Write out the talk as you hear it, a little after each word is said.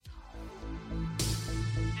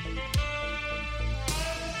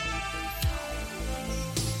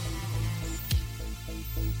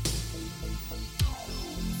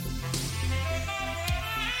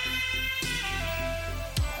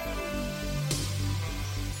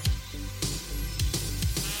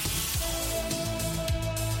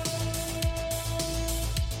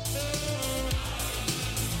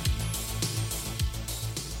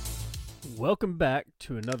Welcome back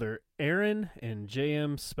to another Aaron and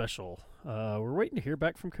JM special. We're waiting to hear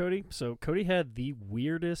back from Cody. So Cody had the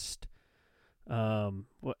weirdest, well,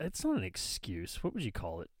 it's not an excuse. What would you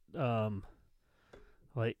call it?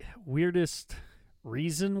 Weirdest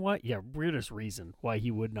reason why? Yeah, weirdest reason why he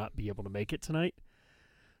would not be able to make it tonight.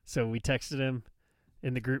 So we texted him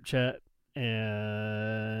in the group chat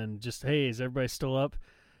and just, hey, is everybody still up?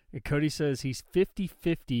 And Cody says he's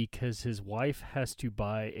 50-50 because his wife has to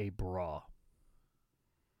buy a bra.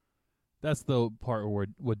 That's the part where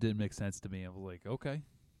what didn't make sense to me. I was like, okay,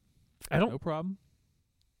 no problem.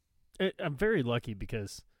 I'm very lucky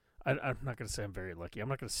because I'm not going to say I'm very lucky. I'm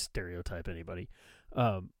not going to stereotype anybody.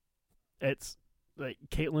 It's like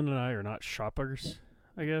Caitlin and I are not shoppers,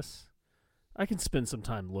 I guess. I can spend some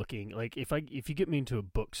time looking. Like if you get me into a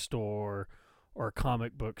bookstore or a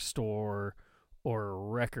comic book store or a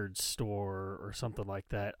record store or something like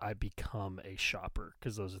that, I become a shopper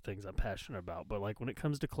because those are things I'm passionate about. But like when it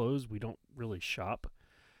comes to clothes, we don't really shop.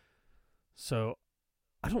 So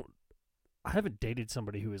I haven't dated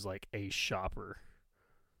somebody who is like a shopper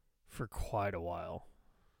for quite a while.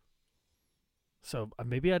 So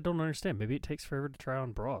maybe I don't understand. Maybe it takes forever to try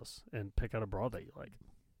on bras and pick out a bra that you like.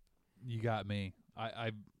 You got me. I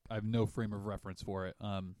have no frame of reference for it.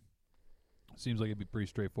 Seems like it'd be pretty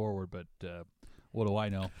straightforward, but what do I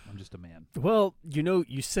know? I'm just a man. Well,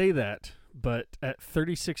 you say that, but at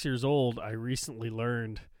 36 years old, I recently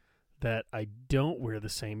learned that I don't wear the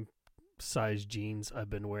same size jeans I've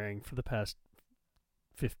been wearing for the past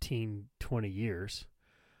 15, 20 years.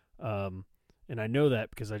 And I know that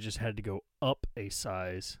because I just had to go up a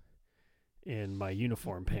size in my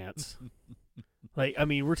uniform pants.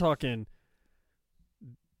 We're talking,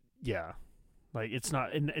 yeah. Like, it's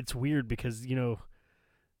not, and it's weird because,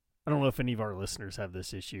 I don't know if any of our listeners have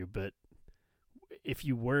this issue, but if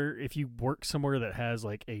you work somewhere that has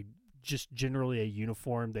like just generally a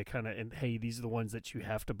uniform, they kind of, and hey, these are the ones that you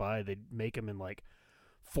have to buy. They make them in like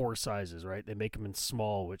 4 sizes, right? They make them in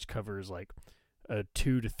small, which covers like a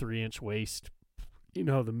 2 to 3 inch waist.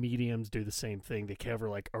 The mediums do the same thing. They cover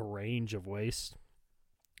like a range of waist.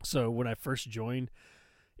 So when I first joined,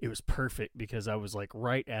 it was perfect because I was like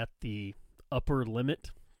right at the upper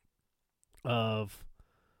limit of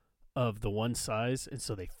the one size, and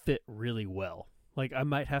so they fit really well. Like I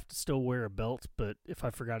might have to still wear a belt, but if I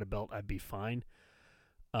forgot a belt, I'd be fine.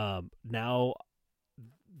 Now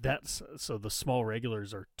so the small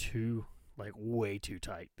regulars are way too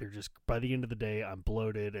tight. They're just, by the end of the day, I'm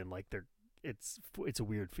bloated and like it's a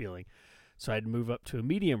weird feeling. So I'd move up to a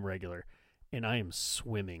medium regular, and I am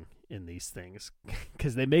swimming in these things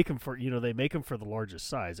because they make them for the largest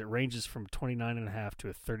size. It ranges from 29.5 to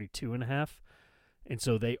a 32.5. And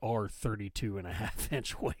so they are 32.5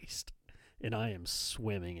 inch waist. And I am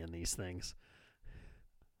swimming in these things.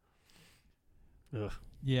 Ugh.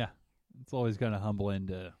 Yeah. It's always kind of humbling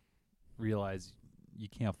to realize you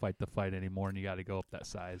can't fight the fight anymore and you got to go up that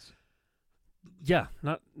size. Yeah,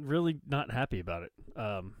 not happy about it.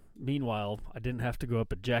 Meanwhile, I didn't have to go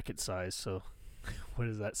up a jacket size, so what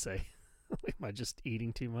does that say? Am I just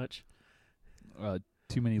eating too much?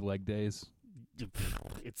 Too many leg days.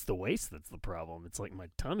 It's the waist that's the problem. It's like my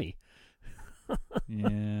tummy.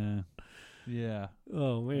 Yeah.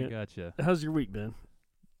 Oh man, I gotcha. How's your week been?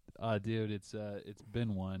 Dude, it's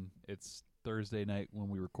been one. It's Thursday night when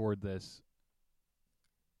we record this.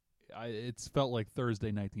 It's felt like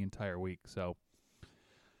Thursday night the entire week. So,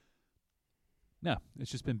 no, it's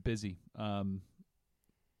just been busy.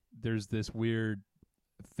 There's this weird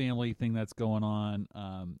family thing that's going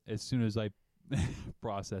on. As soon as I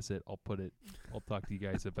process it, I'll talk to you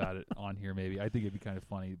guys about it on here maybe. I think it'd be kind of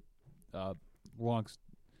funny. No,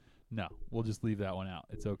 we'll just leave that one out.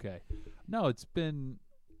 It's okay. No, it's been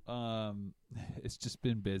it's just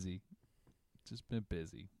been busy.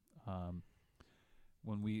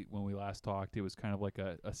 When we last talked, it was kind of like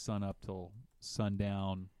a sun up till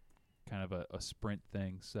sundown kind of a sprint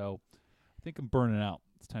thing. So I think I'm burning out.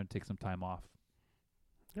 It's time to take some time off.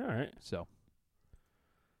 All right. So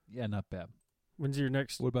yeah, not bad. When's your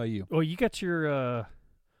next? What about you? Well, you got your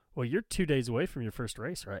you're 2 days away from your first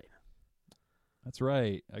race, right? That's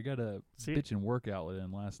right. I got a bitchin' work outlet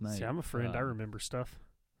in last night. See, I'm a friend. I remember stuff.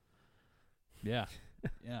 Yeah.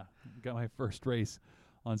 Yeah. Got my first race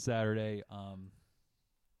on Saturday.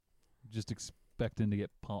 Just expecting to get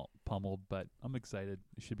pummeled, but I'm excited.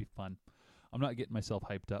 It should be fun. I'm not getting myself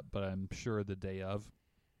hyped up, but I'm sure the day of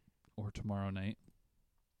or tomorrow night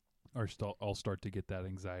I'll start to get that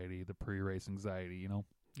anxiety, the pre-race anxiety,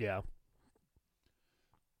 Yeah.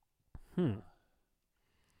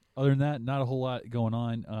 Other than that, not a whole lot going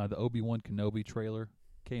on. The Obi-Wan Kenobi trailer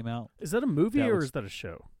came out. Is that a movie or is that a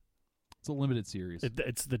show? It's a limited series.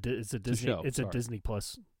 It's a Disney. show, It's sorry. a Disney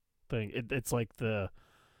Plus thing. It's like the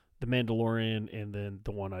Mandalorian, and then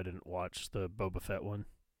the one I didn't watch, the Boba Fett one.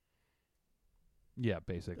 Yeah,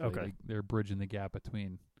 basically. Okay. They're bridging the gap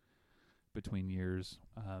between years.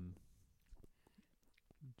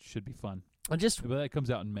 Should be fun. But that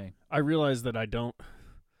comes out in May. I realized that I don't.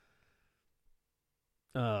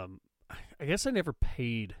 I guess I never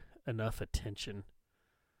paid enough attention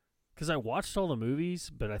because I watched all the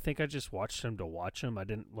movies, but I think I just watched them to watch them. I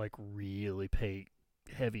didn't like really pay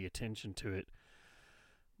heavy attention to it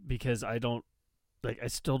because I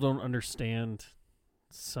still don't understand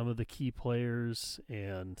some of the key players,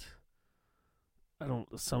 and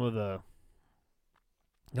some of the,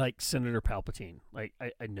 like Senator Palpatine. Like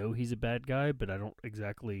I know he's a bad guy, but I don't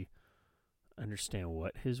exactly understand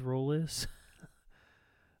what his role is.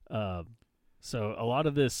 So a lot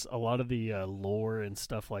of the lore and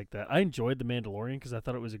stuff like that, I enjoyed The Mandalorian because I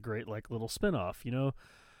thought it was a great like little spinoff,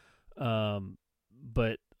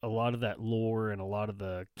 but a lot of that lore and a lot of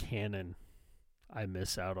the canon I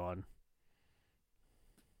miss out on.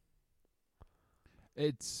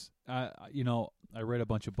 It's I read a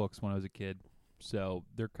bunch of books when I was a kid, so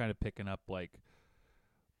they're kind of picking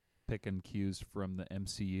cues from the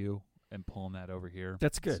MCU and pulling that over here.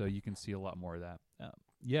 That's good. So you can see a lot more of that.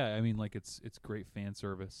 Yeah, I mean, like it's great fan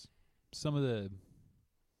service. Some of the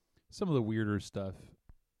weirder stuff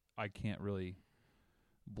I can't really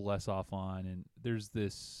bless off on, and there's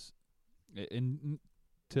this, and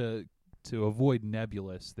to avoid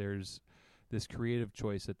nebulous, there's this creative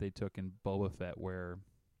choice that they took in Boba Fett where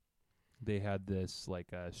they had this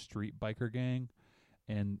like a street biker gang,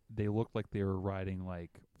 and they looked like they were riding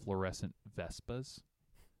like fluorescent Vespas,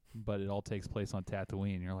 but it all takes place on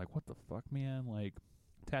Tatooine. And you're like, what the fuck, man? Like,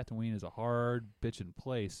 Tatooine is a hard bitchin'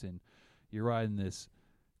 place, and you're riding this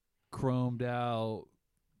chromed out,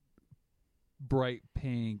 bright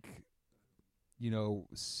pink,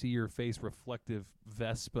 see your face reflective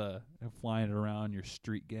Vespa and flying around your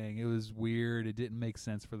street gang. It was weird. It didn't make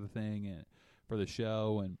sense for the thing and for the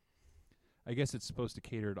show, and I guess it's supposed to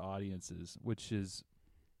cater to audiences, which is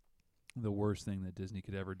the worst thing that Disney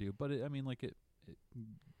could ever do. But it gets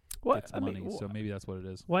money, so maybe that's what it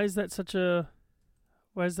is. Why is that such a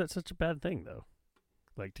bad thing though?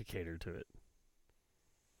 Like to cater to it.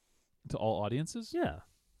 To all audiences? Yeah.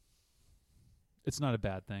 It's not a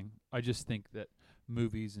bad thing. I just think that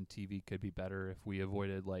movies and TV could be better if we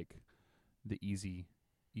avoided like the easy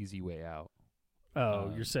way out.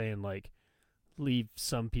 Oh, you're saying like leave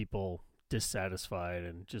some people dissatisfied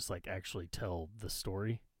and just like actually tell the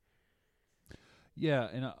story? Yeah,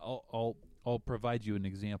 and I'll provide you an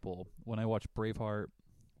example. When I watch Braveheart,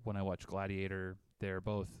 when I watch Gladiator, they're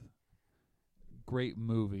both great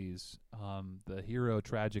movies. The hero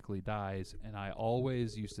tragically dies, and I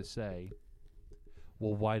always used to say,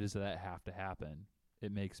 well, why does that have to happen?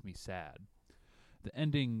 It makes me sad. The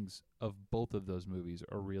endings of both of those movies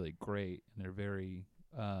are really great, and they're very,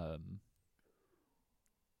 I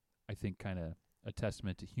think, kind of a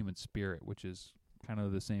testament to human spirit, which is kind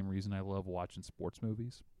of the same reason I love watching sports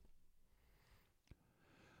movies.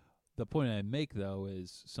 The point I make, though,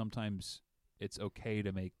 is sometimes it's okay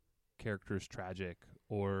to make characters tragic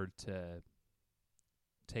or to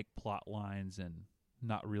take plot lines and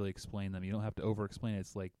not really explain them. You don't have to over-explain it.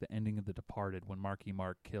 It's like the ending of The Departed when Marky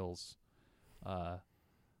Mark kills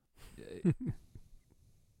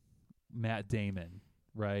Matt Damon,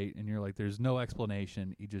 right? And you're like, there's no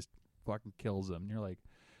explanation. He just fucking kills him. And you're like,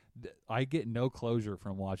 I get no closure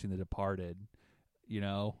from watching The Departed,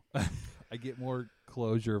 I get more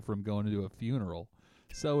closure from going to a funeral.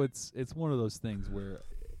 So it's one of those things where,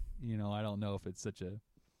 I don't know if it's such a...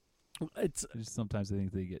 just sometimes I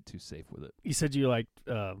think they get too safe with it. You said you liked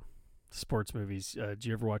sports movies. Did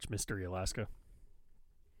you ever watch Mystery Alaska?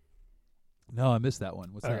 No, I missed that one.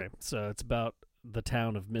 What's that? Okay, so it's about the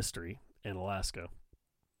town of Mystery in Alaska.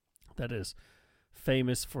 That is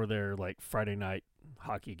famous for their like Friday night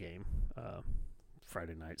hockey game.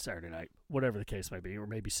 Friday night, Saturday night, whatever the case may be, or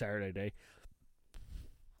maybe Saturday day.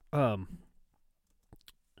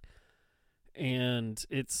 And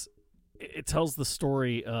it tells the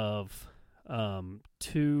story of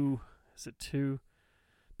two.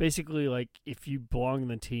 Basically, like if you belong in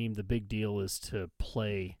the team, the big deal is to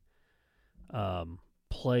play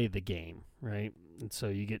the game, right? And so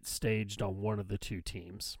you get staged on one of the two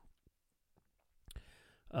teams.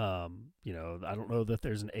 I don't know that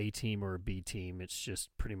there's an A team or a B team. It's just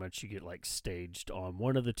pretty much you get like staged on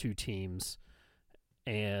one of the two teams,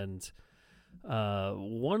 and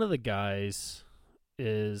one of the guys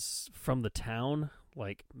is from the town,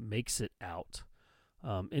 like makes it out,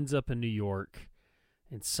 ends up in New York,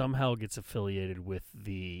 and somehow gets affiliated with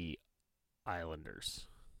the Islanders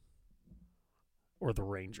or the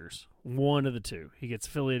Rangers. One of the two. He gets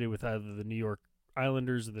affiliated with either the New York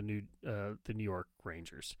Islanders or the New York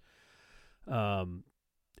Rangers. And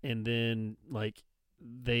then like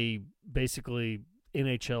they basically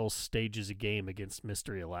NHL stages a game against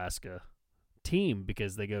Mystery Alaska team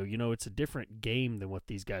because they go, it's a different game than what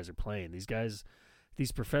these guys are playing.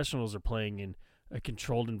 These professionals are playing in a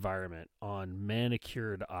controlled environment on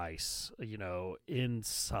manicured ice,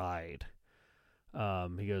 inside.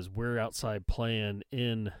 He goes, we're outside playing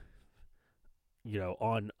in,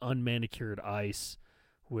 on unmanicured ice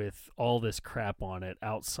with all this crap on it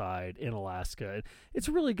outside in Alaska. It's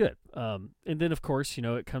really good. And then, of course,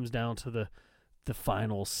 it comes down to the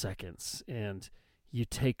final seconds, and you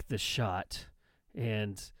take the shot,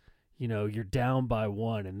 and you're down by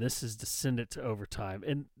one, and this is to send it to overtime,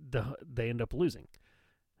 and they end up losing.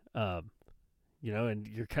 And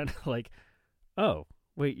you're kind of like, oh,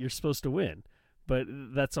 wait, you're supposed to win. But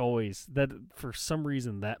that's always, that for some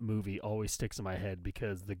reason, that movie always sticks in my head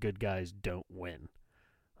because the good guys don't win.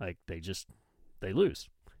 Like, they lose.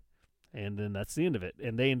 And then that's the end of it.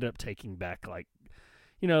 And they end up taking back, like,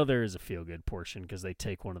 there is a feel-good portion because they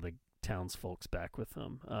take one of the townsfolks back with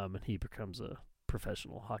them, and he becomes a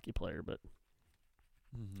professional hockey player. But,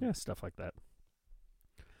 yeah, stuff like that.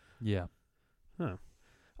 Yeah. Huh.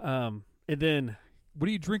 And then... What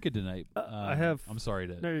are you drinking tonight? I have... I'm sorry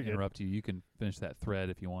to interrupt you. You can finish that thread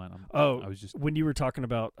if you want. I was just when you were talking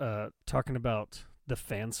about the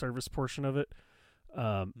fan service portion of it,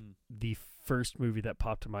 the first movie that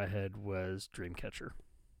popped in my head was Dreamcatcher.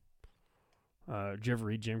 Did you ever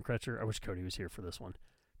read Dreamcatcher? I wish Cody was here for this one.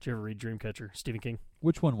 Did you ever read Dreamcatcher? Stephen King?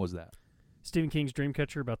 Which one was that? Stephen King's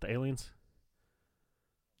Dreamcatcher about the aliens.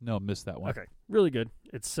 No, missed that one. Okay, really good.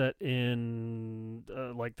 It's set in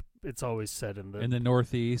it's always set in the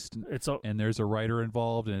Northeast. And there's a writer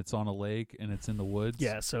involved, and it's on a lake, and it's in the woods.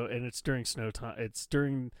 Yeah. So and it's during snow time. It's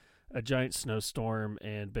during a giant snowstorm,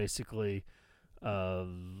 and basically,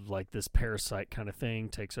 like this parasite kind of thing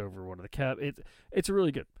takes over one of the It's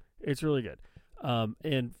really good. It's really good.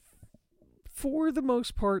 And for the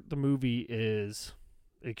most part, the movie is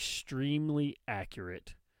extremely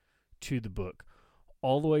accurate to the book.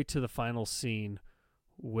 All the way to the final scene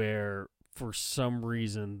where for some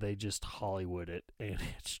reason they just Hollywood it, and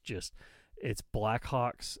it's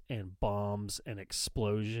Blackhawks and bombs and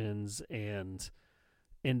explosions and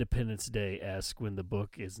Independence Day-esque when the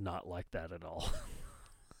book is not like that at all.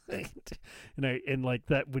 and like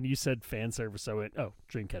that, when you said fan service, I went, oh,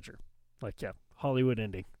 Dreamcatcher. Like, yeah, Hollywood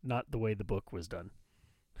ending, not the way the book was done.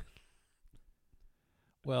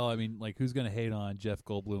 Well, I mean, like, who's going to hate on Jeff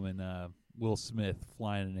Goldblum and Will Smith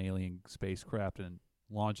flying an alien spacecraft and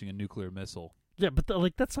launching a nuclear missile? Yeah, but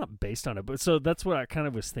that's not based on it. But so that's what I kind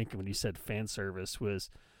of was thinking when you said fan service was,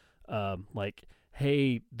 like,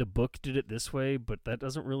 hey, the book did it this way, but that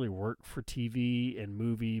doesn't really work for TV and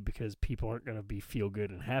movie because people aren't going to be feel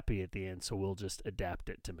good and happy at the end. So we'll just adapt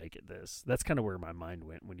it to make it this. That's kind of where my mind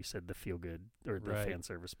went when you said the feel good or the fan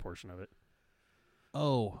service portion of it.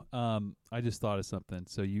 Oh, I just thought of something.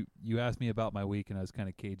 So you asked me about my week, and I was kind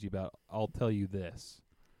of cagey about. I'll tell you this.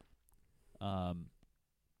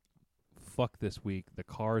 Fuck this week. The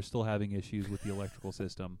car is still having issues with the electrical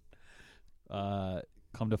system.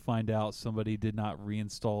 Come to find out, somebody did not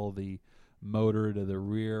reinstall the motor to the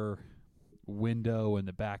rear window and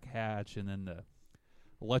the back hatch, and then the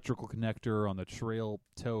electrical connector on the trail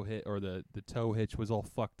tow hitch, or the tow hitch was all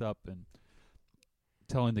fucked up, and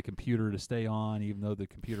telling the computer to stay on even though the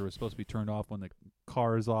computer was supposed to be turned off when the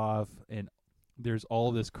car is off, and there's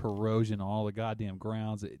all this corrosion on all the goddamn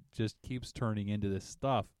grounds. It just keeps turning into this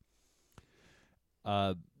stuff.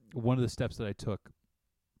 One of the steps that I took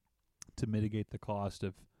to mitigate the cost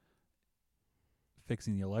of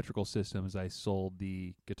fixing the electrical system is I sold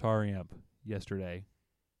the guitar amp yesterday.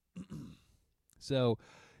 So,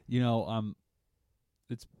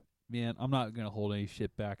 Man, I'm not gonna hold any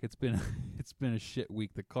shit back. It's been a shit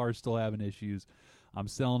week. The car's still having issues. I'm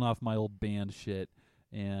selling off my old band shit,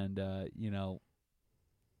 and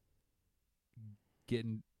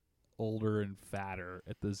getting older and fatter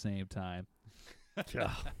at the same time.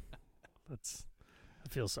 Yeah, I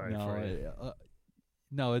feel sorry for you.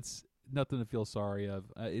 No, it's nothing to feel sorry of.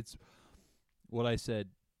 It's what I said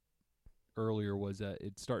earlier was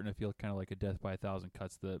it's starting to feel kind of like a death by a thousand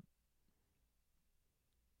cuts.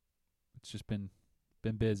 It's just been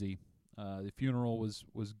busy. The funeral was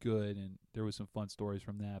good, and there was some fun stories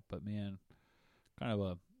from that. But man, kind of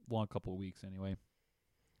a long couple of weeks anyway.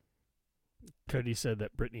 Cody said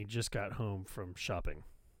that Brittany just got home from shopping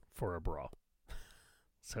for a bra.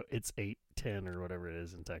 So it's 8:10 or whatever it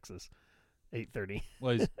is in Texas. 8:30.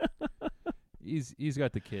 Well, he's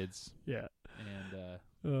got the kids. Yeah. And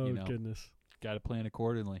Oh, goodness. Got to plan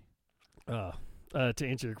accordingly. To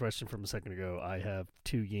answer your question from a second ago, I have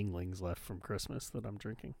 2 Yinglings left from Christmas that I'm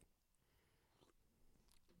drinking.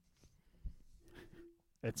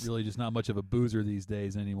 It's really just not much of a boozer these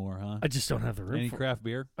days anymore, huh? I just don't have the room. Any craft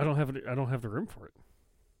beer? I don't have the room for it.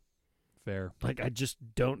 Fair. Like, I just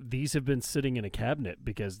don't. These have been sitting in a cabinet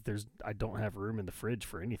because I don't have room in the fridge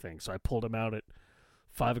for anything. So I pulled them out at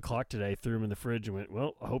 5 o'clock today, threw them in the fridge, and went,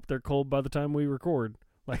 well, I hope they're cold by the time we record.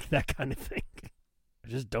 Like that kind of thing. I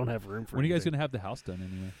just don't have room for. When are you guys going to have the house done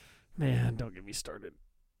anyway? Man, don't get me started.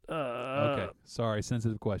 Okay, sorry,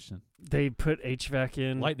 sensitive question. They put HVAC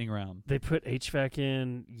in. Lightning round. They put HVAC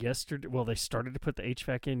in yesterday. Well, they started to put the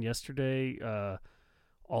HVAC in yesterday.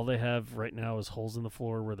 All they have right now is holes in the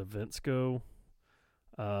floor where the vents go.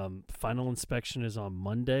 Final inspection is on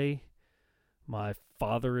Monday. My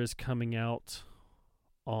father is coming out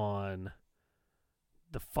on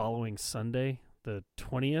the following Sunday, the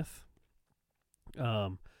 20th.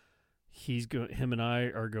 Him and I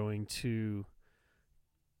are going to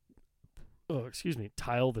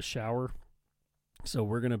tile the shower. So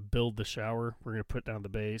we're going to build the shower. We're going to put down the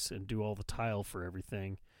base and do all the tile for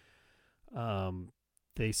everything.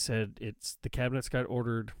 They said the cabinets got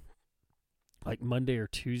ordered like Monday or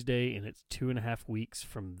Tuesday, and it's 2.5 weeks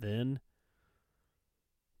from then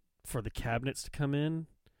for the cabinets to come in.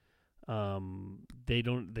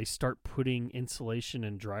 They start putting insulation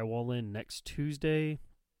and drywall in next Tuesday.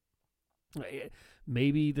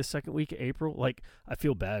 Maybe the second week of April. Like, I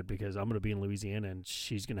feel bad because I'm going to be in Louisiana and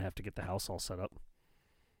she's going to have to get the house all set up.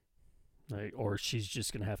 Or she's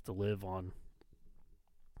just going to have to live on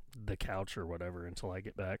the couch or whatever until I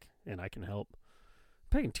get back and I can help.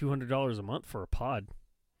 I'm paying $200 a month for a pod.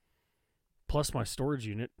 Plus my storage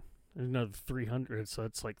unit. There's another $300, so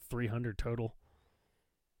it's like $300 total.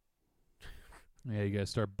 Yeah, you got to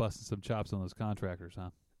start busting some chops on those contractors,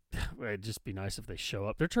 huh? It'd just be nice if they show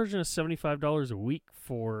up. They're charging us $75 a week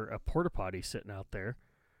for a porta potty sitting out there,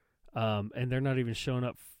 and they're not even showing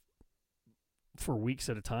up for weeks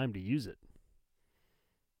at a time to use it.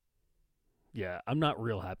 Yeah, I'm not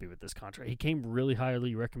real happy with this contract. He came really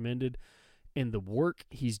highly recommended, and the work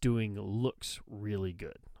he's doing looks really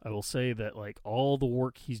good. I will say that, like, all the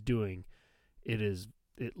work he's doing, it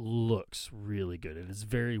looks really good. It is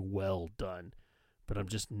very well done, but I'm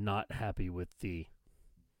just not happy with the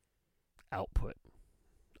output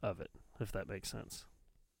of it, if that makes sense.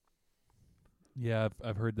 Yeah,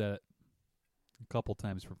 I've heard that a couple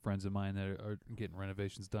times from friends of mine that are getting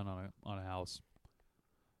renovations done on a house.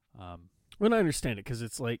 Well, I understand it because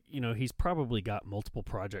it's like, he's probably got multiple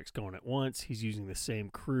projects going at once. He's using the same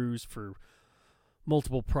crews for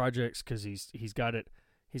multiple projects because he's got it.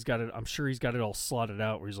 I'm sure he's got it all slotted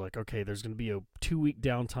out where he's like, okay, there's going to be a 2-week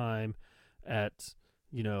downtime at,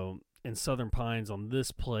 in Southern Pines on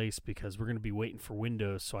this place because we're going to be waiting for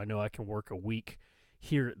windows, so I know I can work a week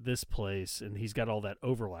here at this place, and he's got all that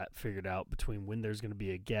overlap figured out between when there's going to be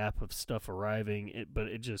a gap of stuff arriving. But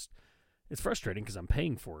it's frustrating because I'm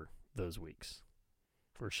paying for those weeks,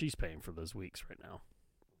 or she's paying for those weeks right now.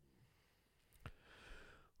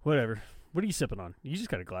 Whatever. What are you sipping on? You just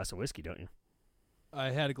got a glass of whiskey, don't you?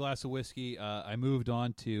 I had a glass of whiskey. I moved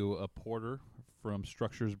on to a porter from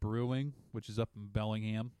Structures Brewing, which is up in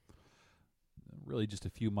Bellingham. Really just a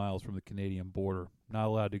few miles from the Canadian border. Not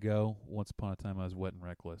allowed to go. Once upon a time, I was wet and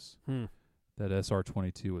reckless. That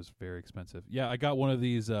SR22 was very expensive. Yeah, I got one of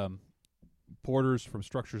these porters from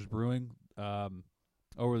Structures Brewing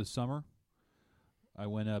over the summer. I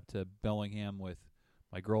went up to Bellingham with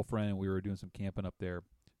my girlfriend, and we were doing some camping up there,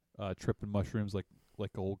 tripping mushrooms like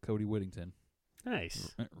old Cody Whittington.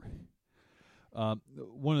 Nice.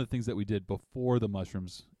 One of the things that we did before the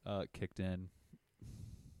mushrooms kicked in,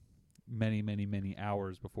 many, many, many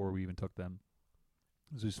hours before we even took them,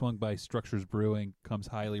 as we swung by Structures Brewing, comes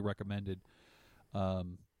highly recommended,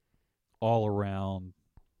 all around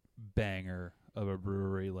banger of a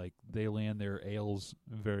brewery. Like, they land their ales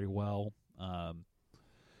very well.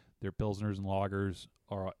 Their pilsners and lagers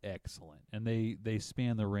are excellent, and they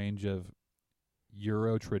span the range of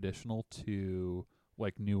Euro traditional to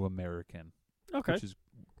like new American. Okay,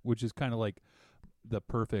 which is kind of like the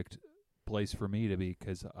perfect place for me to be,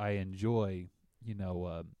 because I enjoy,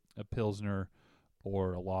 a pilsner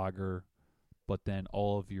or a lager, but then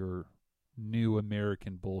all of your new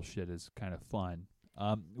American bullshit is kind of fun.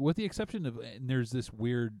 With the exception of, and there's this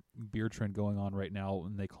weird beer trend going on right now,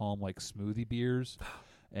 and they call them like smoothie beers,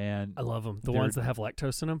 and I love them. The ones that have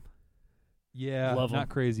lactose in them. Yeah, love not them.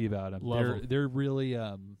 crazy about them. Love them. They're really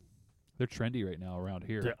They're trendy right now around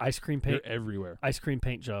here. The ice cream paint. They're everywhere. Ice cream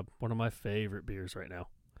paint job. One of my favorite beers right now.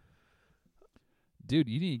 Dude,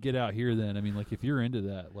 you need to get out here then. I mean, like, if you're into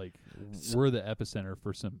that, like, we're the epicenter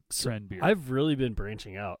for some trend beer. I've really been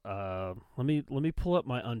branching out. Let me pull up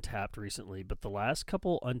my Untapped recently, but the last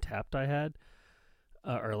couple Untapped I had,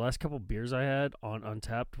 or last couple beers I had on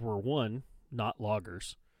Untapped were, one, not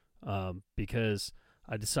lagers, because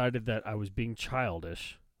I decided that I was being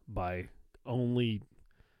childish by only,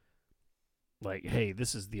 like, hey,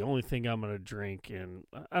 this is the only thing I'm going to drink, and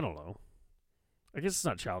I don't know. I guess it's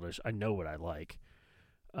not childish. I know what I like.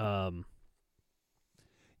 You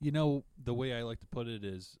know, the way I like to put it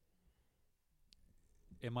is,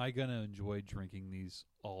 am I going to enjoy drinking these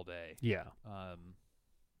all day? Yeah.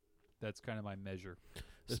 That's kind of my measure.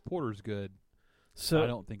 This porter's good. So I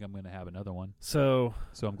don't think I'm going to have another one. So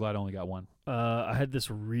I'm glad I only got one. I had this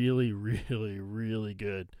really, really, really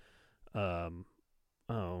good. I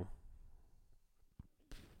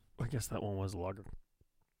guess that one was a lager.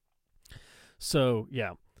 So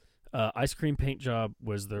yeah, ice cream paint job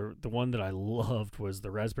was the one that I loved was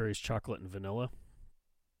the raspberries, chocolate, and vanilla.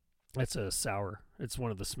 It's a sour. It's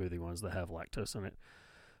one of the smoothie ones that have lactose in it.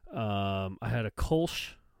 I had a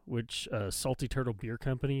Kolsch, which Salty Turtle Beer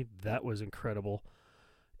Company. That was incredible.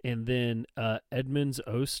 And then Edmunds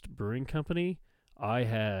Oast Brewing Company. I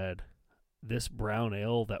had this brown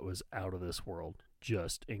ale that was out of this world.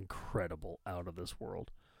 Just incredible, out of this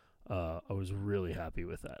world. I was really happy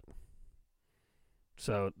with that.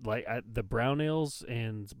 So, like, the brown ales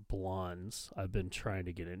and blondes I've been trying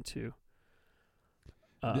to get into.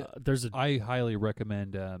 I highly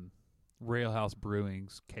recommend Railhouse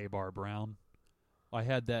Brewing's K-Bar Brown. I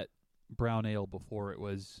had that brown ale before it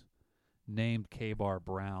was named K-Bar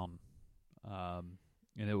Brown,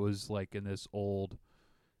 and it was like in this old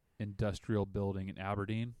industrial building in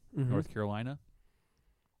Aberdeen, North Carolina.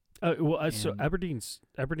 So Aberdeen's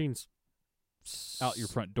out your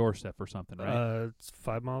front doorstep or something, right? It's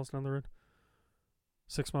 5 miles down the road,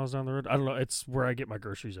 6 miles down the road. I don't know. It's where I get my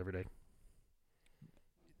groceries every day.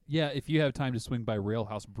 Yeah, if you have time to swing by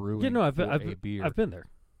Railhouse Brewing, I've been there.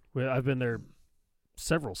 I've been there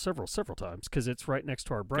several times because it's right next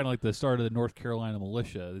to our kind of like the start of the North Carolina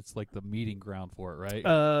militia. It's like the meeting ground for it, right?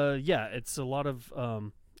 Yeah, it's a lot of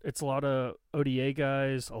ODA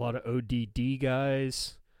guys, a lot of ODD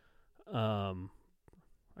guys.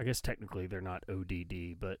 I guess technically they're not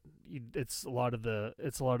ODD, but it's a lot of the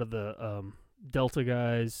Delta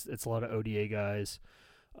guys. It's a lot of ODA guys.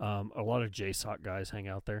 A lot of JSOC guys hang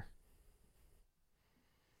out there.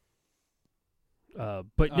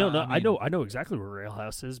 But no, I know exactly where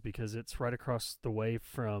Railhouse is because it's right across the way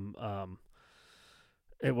from.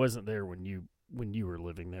 It wasn't there when you were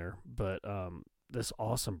living there, but this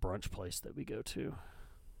awesome brunch place that we go to.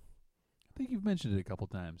 I think you've mentioned it a couple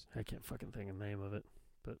times. I can't fucking think of the name of it,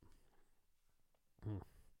 but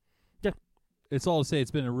yeah, it's all to say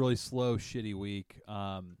it's been a really slow, shitty week.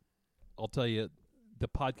 I'll tell you, the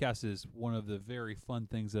podcast is one of the very fun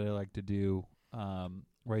things that I like to do.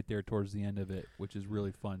 Right there towards the end of it, which is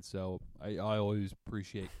really fun. So I always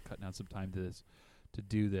appreciate cutting out some time to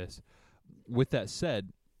do this. With that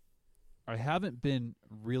said, I haven't been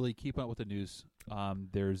really keeping up with the news.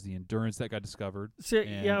 There's the Endurance that got discovered. So,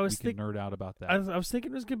 yeah, I was thinking nerd out about that. I was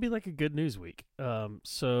thinking it was gonna be like a good news week.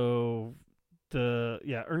 So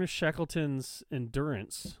Ernest Shackleton's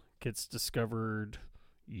Endurance gets discovered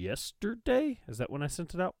yesterday. Is that when I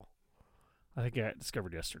sent it out? I think I got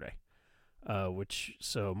discovered yesterday.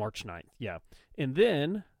 So March 9th, yeah. And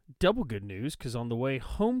then, double good news, because on the way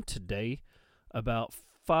home today, about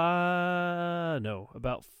 4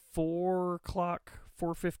 o'clock,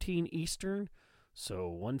 4:15 Eastern, so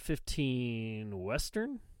 1:15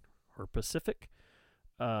 Western, or Pacific,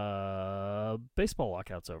 baseball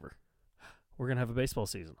lockout's over. We're going to have a baseball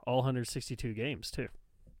season, all 162 games, too.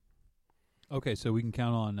 Okay, so we can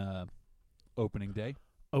count on opening day?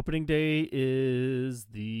 Opening day is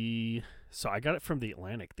so I got it from The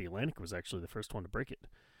Atlantic. The Atlantic was actually the first one to break it.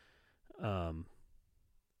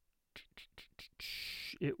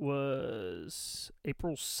 It was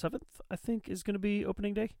April 7th, I think, is going to be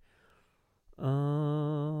opening day. Let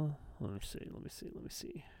me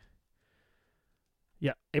see.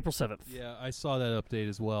 Yeah, April 7th. Yeah, I saw that update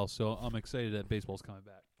as well, so I'm excited that baseball's coming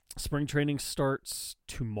back. Spring training starts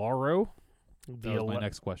tomorrow. That was my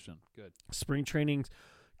next question. Good. Spring training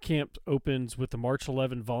camp opens with the March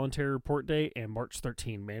 11 voluntary report day and March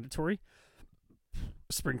 13 mandatory.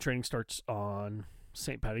 Spring training starts on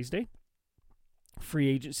St. Paddy's Day. Free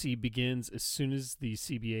agency begins as soon as the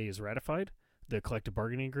CBA is ratified, the collective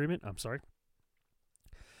bargaining agreement, I'm sorry.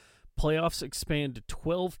 Playoffs expand to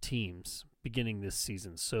 12 teams beginning this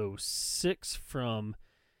season. So it's going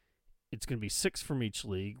to be 6 from each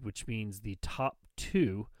league, which means the top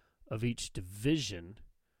 2 of each division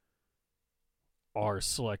are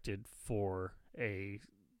selected for a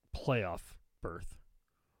playoff berth.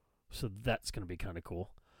 So that's going to be kind of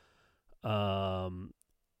cool. The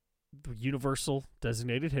universal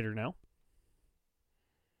designated hitter now.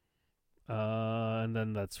 And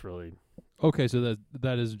then that's really... Okay, so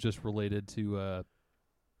that is just related to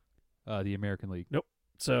the American League. Nope.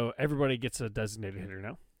 So everybody gets a designated hitter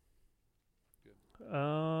now.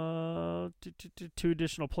 Two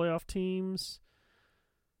additional playoff teams.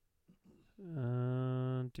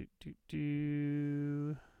 And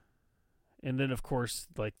then, of course,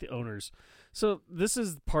 like the owners. So this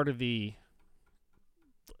is part of the...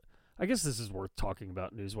 I guess this is worth talking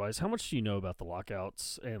about news-wise. How much do you know about the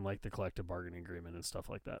lockouts and like the collective bargaining agreement and stuff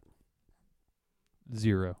like that?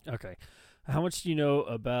 0. Okay. How much do you know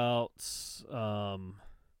about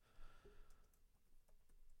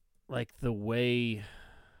like the way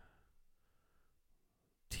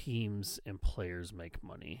teams and players make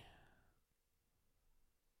money?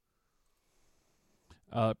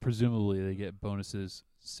 Presumably they get bonuses,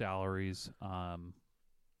 salaries.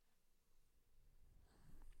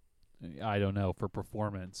 I don't know, for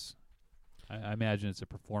performance. I imagine it's a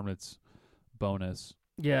performance bonus.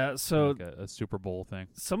 Yeah, so like a Super Bowl thing.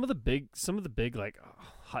 Some of the big like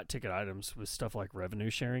hot ticket items was stuff like revenue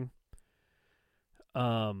sharing.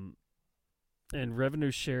 And revenue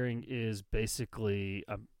sharing is basically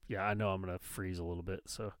I know I'm going to freeze a little bit,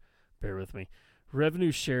 so bear with me.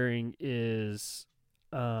 Revenue sharing is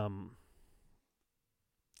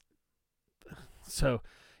so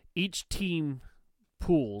each team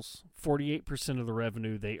pools 48% of the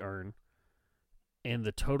revenue they earn, and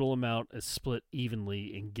the total amount is split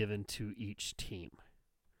evenly and given to each team.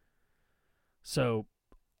 So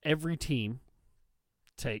every team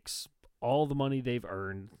takes all the money they've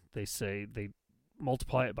earned, they say they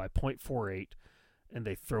multiply it by 0.48, and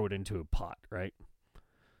they throw it into a pot, right?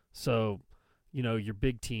 So, your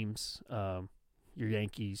big teams, your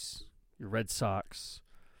Yankees, your Red Sox,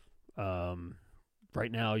 right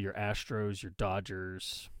now, your Astros, your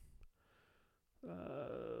Dodgers,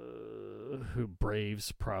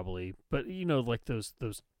 Braves probably, but like those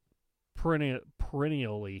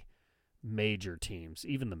perennially major teams,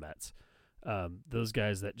 even the Mets, those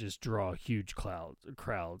guys that just draw huge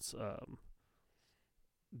crowds,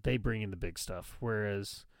 they bring in the big stuff.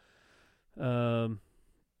 Whereas, the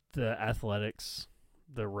Athletics,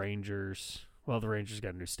 the Rangers. Well, the Rangers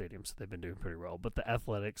got a new stadium, so they've been doing pretty well. But the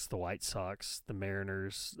Athletics, the White Sox, the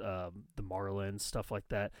Mariners, the Marlins, stuff like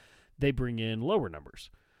that, they bring in lower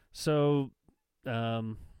numbers. So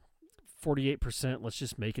 48%, let's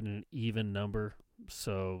just make it an even number.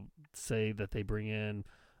 So say that they bring in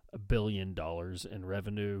 $1 billion in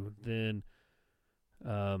revenue, then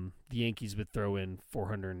the Yankees would throw in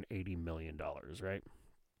 $480 million, right?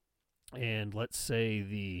 And let's say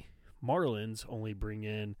the Marlins only bring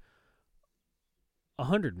in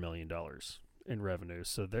 $100 million in revenue,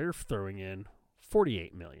 so they're throwing in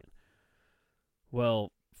 $48 million.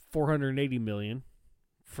 Well, $480 million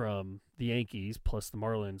from the Yankees plus the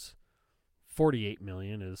Marlins, $48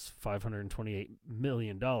 million is $528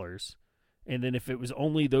 million. And then if it was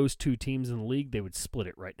only those two teams in the league, they would split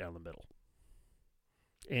it right down the middle.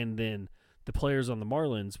 And then the players on the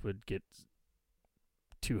Marlins would get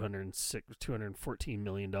 $214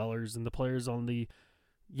 million, and the players on the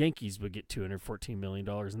Yankees would get $214 million,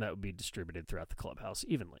 and that would be distributed throughout the clubhouse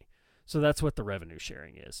evenly. So that's what the revenue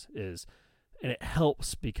sharing is, and it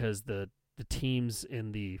helps because the teams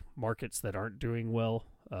in the markets that aren't doing well,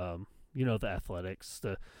 the Athletics,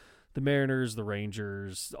 the Mariners, the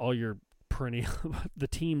Rangers, all your perennial, the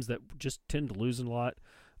teams that just tend to lose a lot,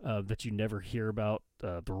 that you never hear about,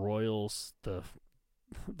 the Royals, the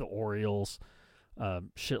Orioles,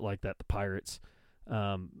 shit like that, the Pirates,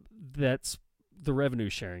 that's the revenue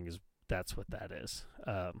sharing that's what that is.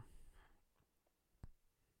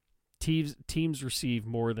 Teams receive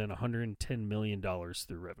more than $110 million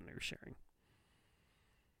through revenue sharing.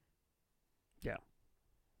 Yeah.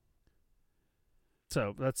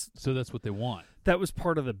 So that's what they want. That was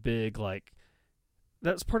part of the big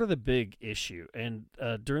that's part of the big issue. And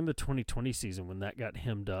during the 2020 season, when that got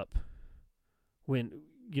hemmed up, when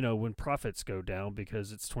profits go down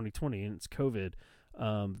because it's 2020 and it's COVID,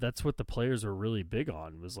 that's what the players are really big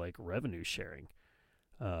on, was like revenue sharing.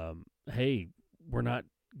 Hey, we're not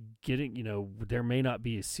getting, there may not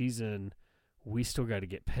be a season, we still got to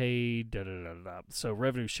get paid, So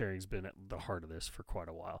revenue sharing's been at the heart of this for quite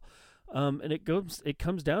a while. And it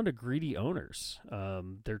comes down to greedy owners.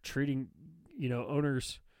 They're treating,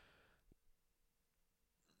 owners,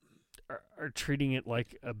 are treating it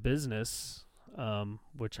like a business,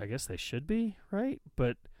 which I guess they should be, right?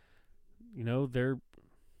 But they're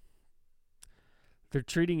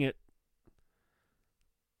treating it.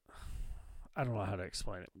 I don't know how to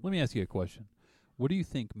explain it. Let me ask you a question. What do you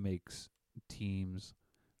think makes teams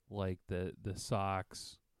like the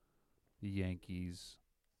Sox, the Yankees,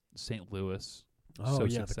 St. Louis so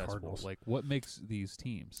the successful? Cardinals. Like, what makes these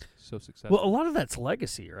teams so successful? Well, a lot of that's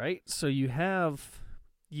legacy, right? So you have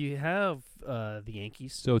the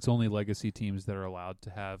Yankees. So it's only legacy teams that are allowed to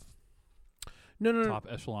have No. top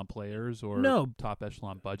echelon players or No. top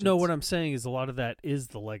echelon budgets? No, what I'm saying is a lot of that is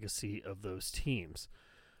the legacy of those teams.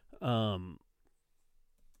 You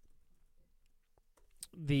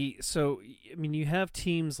have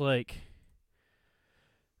teams like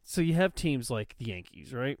the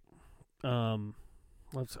Yankees, right? I'm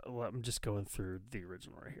just going through the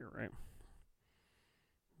original right here, right?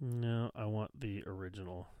 No, I want the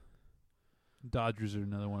original. Dodgers are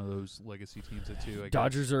another one of those legacy teams too. I guess.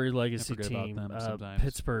 Dodgers are a legacy I forget team. about them sometimes.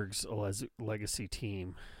 Pittsburgh's a legacy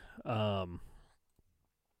team.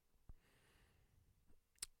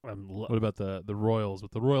 What about the Royals?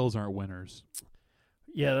 But the Royals aren't winners.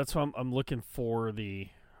 Yeah, that's why I'm looking for the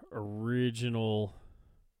original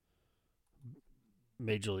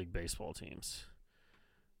Major League Baseball teams.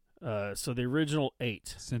 So the original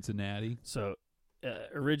 8. Cincinnati. So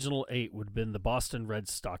original 8 would have been the Boston Red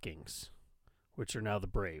Stockings, which are now the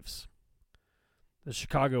Braves. The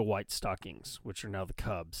Chicago White Stockings, which are now the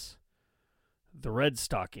Cubs. The Red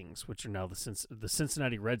Stockings, which are now the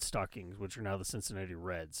Cincinnati Red Stockings, which are now the Cincinnati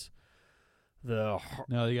Reds. No,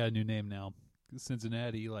 they got a new name now.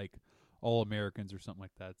 Cincinnati, like All Americans or something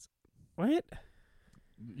like that. What?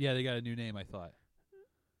 Yeah, they got a new name, I thought.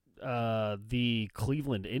 The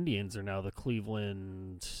Cleveland Indians are now the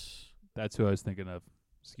Cleveland. That's who I was thinking of.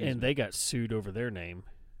 Excuse me. They got sued over their name.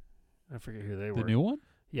 I forget who they were. The new one?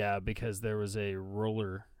 Yeah, because there was a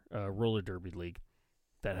roller derby league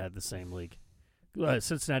that had the same league.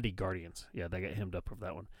 Cincinnati Guardians. Yeah, they got hemmed up over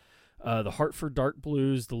that one. The Hartford Dark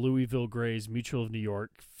Blues, the Louisville Grays, Mutual of New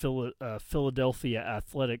York, Philadelphia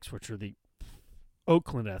Athletics, which are the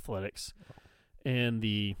Oakland Athletics, and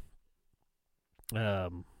the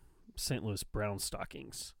St. Louis Brown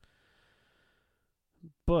Stockings.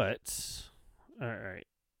 But, all right,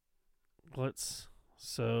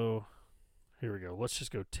 here we go. Let's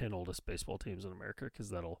just go 10 oldest baseball teams in America because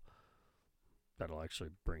that'll actually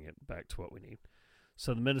bring it back to what we need.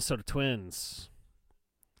 So the Minnesota Twins,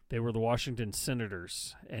 they were the Washington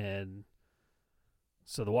Senators, and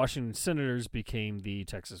so the Washington Senators became the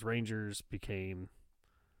Texas Rangers, but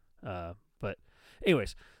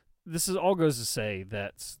anyways, this all goes to say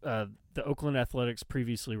that the Oakland Athletics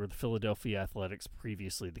previously were the Philadelphia Athletics,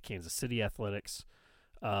 previously the Kansas City Athletics.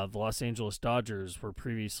 The Los Angeles Dodgers were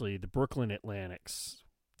previously the Brooklyn Atlantics,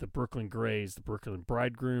 the Brooklyn Grays, the Brooklyn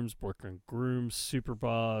Bridegrooms, Brooklyn Grooms, Super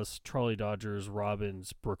Boss, Trolley Dodgers,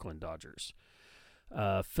 Robins, Brooklyn Dodgers.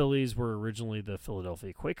 Phillies were originally the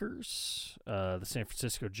Philadelphia Quakers. The San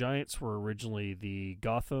Francisco Giants were originally the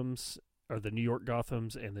New York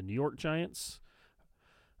Gothams and the New York Giants.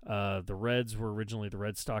 The Reds were originally the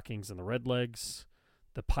Red Stockings and the Red Legs.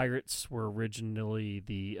 The Pirates were originally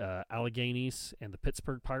the Alleghenies and the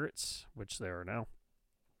Pittsburgh Pirates, which they are now.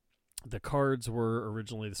 The Cards were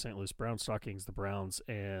originally the St. Louis Brown Stockings, the Browns,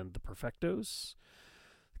 and the Perfectos.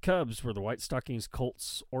 The Cubs were the White Stockings,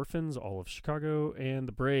 Colts, Orphans, all of Chicago. And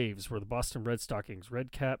the Braves were the Boston Red Stockings,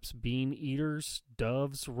 Red Caps, Bean Eaters,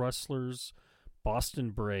 Doves, Rustlers, Boston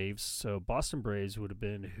Braves. So Boston Braves would have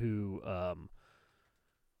been who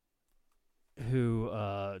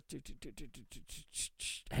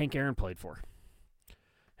Hank Aaron played for.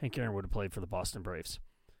 Hank Aaron would have played for the Boston Braves,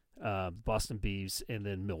 Boston Bees, and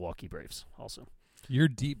then Milwaukee Braves also. Your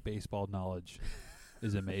deep baseball knowledge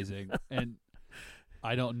is amazing, and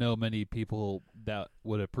I don't know many people that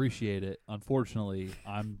would appreciate it. Unfortunately,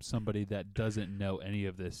 I'm somebody that doesn't know any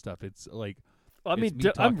of this stuff. It's like, I mean,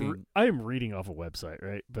 me I'm reading off a website,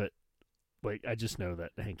 right? But like, I just know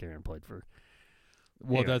that Hank Aaron played for.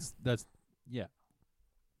 Well, anyway. that's yeah.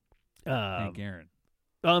 Hank Aaron.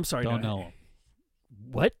 Oh, I'm sorry. Don't know him.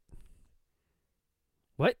 What?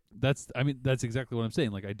 That's exactly what I'm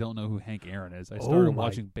saying. Like, I don't know who Hank Aaron is. I started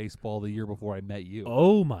watching baseball the year before I met you.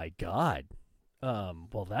 Oh my God.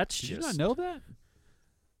 Well, that's Did just. you not know that?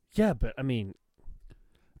 Yeah, but I mean.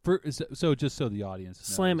 So just so the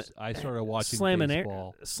audience knows, I started watching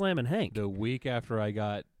baseball. Slamming Hank. The week after I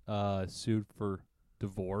got sued for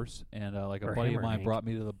divorce, and like a buddy of mine Hank. brought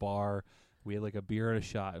me to the bar. We had like a beer and a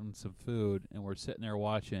shot and some food, and we're sitting there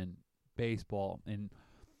watching baseball. And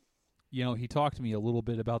he talked to me a little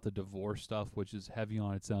bit about the divorce stuff, which is heavy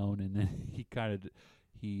on its own, and then he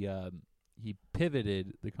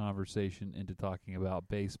pivoted the conversation into talking about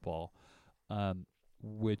baseball,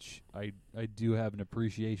 which I do have an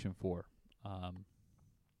appreciation for. I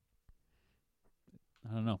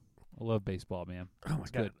don't know. I love baseball, man. Oh my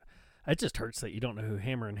God. It just hurts that you don't know who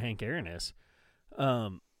Hammer and Hank Aaron is. I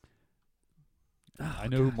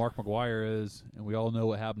know who Mark McGwire is, and we all know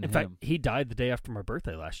what happened to him. In fact, he died the day after my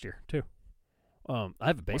birthday last year, too. I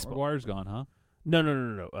have a baseball. Mark McGwire's gone, huh?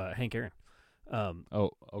 No. Hank Aaron. Oh,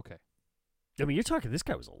 okay. I mean, you're talking, this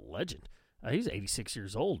guy was a legend. He's 86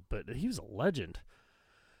 years old, but he was a legend.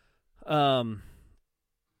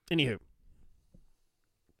 Anywho,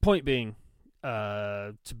 point being,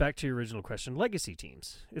 back to your original question, legacy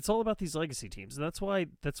teams. It's all about these legacy teams. And that's why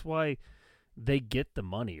they get the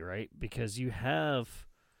money, right? Because you have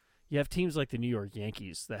teams like the New York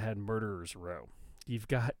Yankees that had Murderers Row. You've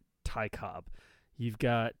got Ty Cobb. You've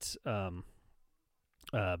got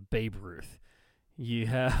Babe Ruth. You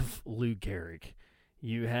have Lou Gehrig.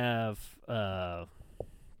 You have God,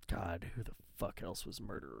 who the fuck else was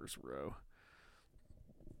Murderers Row?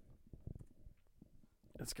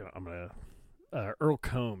 Earl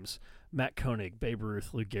Combs, Matt Koenig, Babe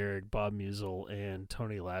Ruth, Lou Gehrig, Bob Musial, and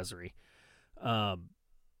Tony Lazzari.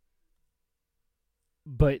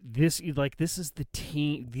 But this is the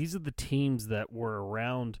team. These are the teams that were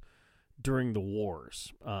around during the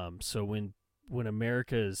wars. So when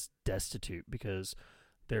America is destitute because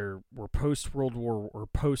we're post World War or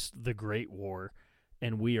post the Great War,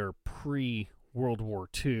 and we are pre World War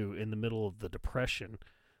II in the middle of the Depression.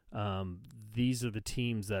 These are the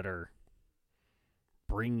teams that are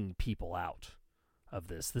bringing people out of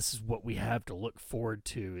this. This is what we have to look forward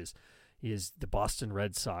to is the Boston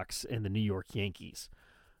Red Sox and the New York Yankees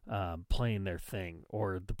playing their thing,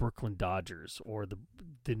 or the Brooklyn Dodgers, or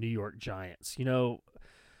the New York Giants.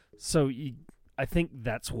 So I think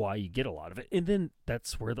that's why you get a lot of it. And then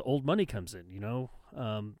that's where the old money comes in,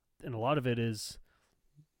 and a lot of it is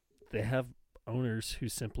they have owners who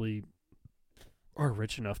simply are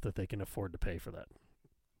rich enough that they can afford to pay for that.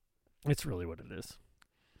 It's really what it is.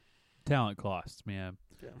 Talent costs, man.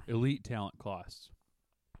 Yeah. Elite talent costs.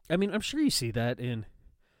 I mean, I'm sure you see that in,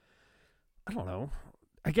 I don't know,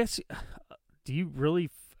 I guess, do you really,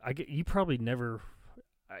 you probably never,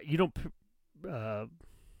 you don't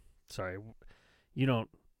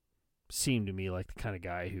seem to me like the kind of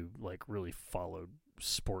guy who like really followed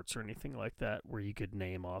sports or anything like that, where you could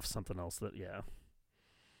name off something else that, yeah.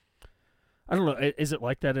 I don't know. Is that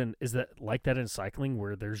like that in cycling,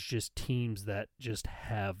 where there's just teams that just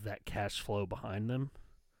have that cash flow behind them?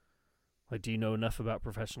 Like, do you know enough about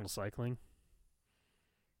professional cycling?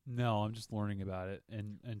 No, I'm just learning about it.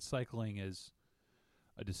 And cycling is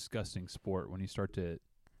a disgusting sport when you start to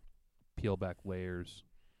peel back layers.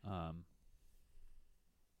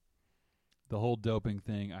 The whole doping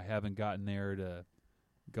thing, I haven't gotten there to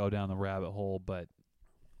go down the rabbit hole, but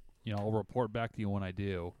I'll report back to you when I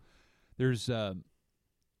do. There's a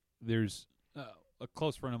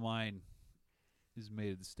close friend of mine has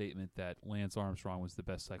made the statement that Lance Armstrong was the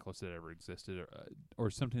best cyclist that ever existed,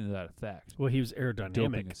 or something to that effect. Well, he was aerodynamic.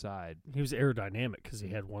 Doping aside, he was aerodynamic because he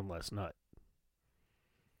had one less nut.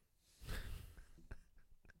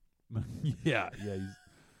 yeah, he's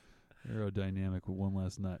aerodynamic with one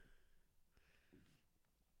less nut.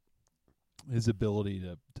 His ability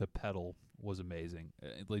to pedal was amazing.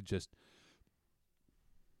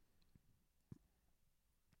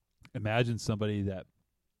 Imagine somebody that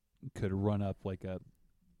could run up like a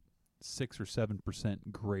 6 or 7%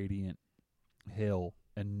 gradient hill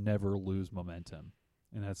and never lose momentum,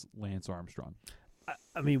 and that's Lance Armstrong.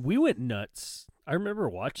 I mean, we went nuts. I remember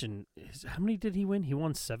watching. How many did he win? He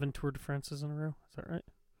won 7 Tour de France's in a row. Is that right?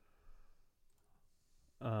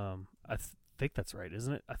 I think that's right,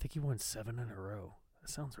 isn't it? I think he won 7 in a row. That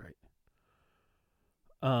sounds right.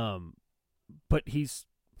 But he's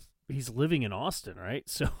living in Austin, right?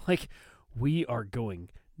 So like, we are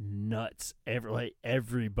going nuts. Everybody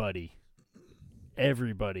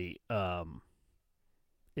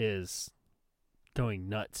is going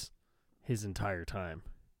nuts his entire time.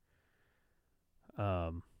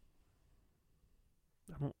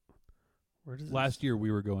 Last year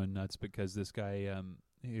we were going nuts because this guy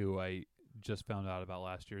who I just found out about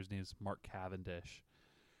last year, his name is Mark Cavendish.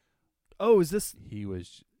 Oh, is this the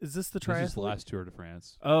triathlete? This is the last Tour de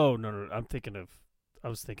France. Oh, no. I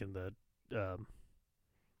was thinking the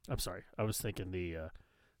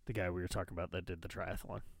guy we were talking about that did the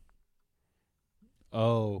triathlon.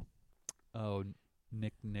 Oh,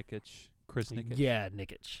 Nikic. Chris Nikic? Yeah,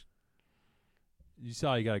 Nikic. You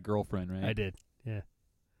saw he got a girlfriend, right? I did, yeah.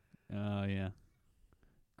 Oh yeah,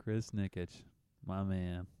 Chris Nikic, my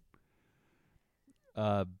man.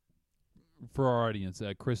 For our audience,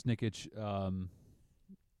 Chris Nikic.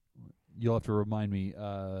 You'll have to remind me.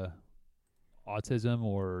 Autism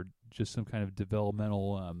or just some kind of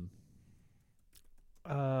developmental.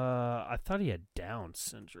 I thought he had Down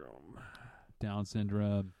syndrome. Down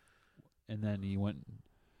syndrome, and then he went and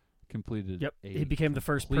completed. Yep, he became the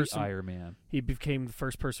first person. Ironman. He became the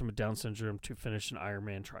first person with Down syndrome to finish an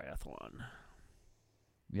Ironman triathlon.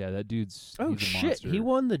 Yeah, that dude's. Oh he's a shit! monster. He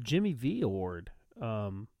won the Jimmy V award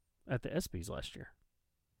at the ESPYs last year.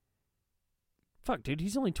 Fuck, dude,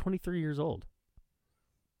 he's only 23 years old.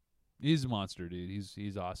 He's a monster, dude.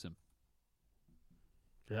 He's awesome.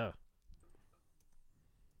 Yeah.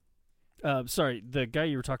 Sorry, the guy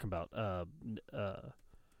you were talking about,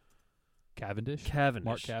 Cavendish.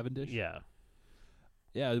 Mark Cavendish. Yeah.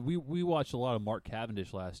 Yeah, we watched a lot of Mark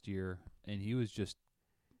Cavendish last year, and he was just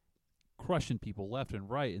crushing people left and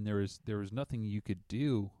right, and there was nothing you could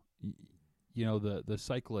do. You know, the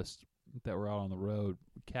cyclists that were out on the road,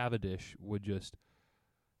 Cavendish would just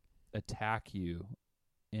attack you.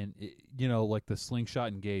 And, like the slingshot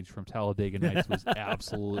engage from Talladega Nights was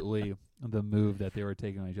absolutely the move that they were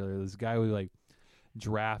taking on each other. This guy was like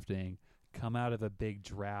drafting, come out of a big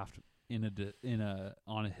draft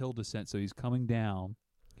on a hill descent. So he's coming down.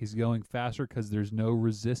 He's going faster because there's no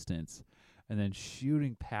resistance. And then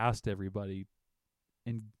shooting past everybody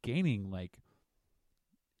and gaining like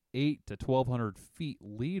 8 to 1,200 feet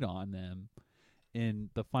lead on them in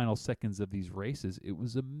the final seconds of these races. It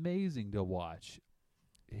was amazing to watch.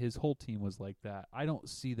 His whole team was like that. I don't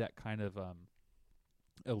see that kind of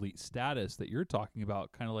elite status that you're talking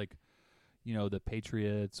about, kind of like, the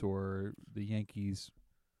Patriots or the Yankees,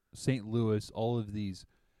 St. Louis, all of these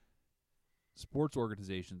sports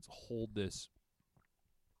organizations hold this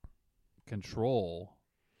control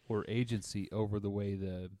or agency over the way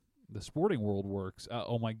the sporting world works.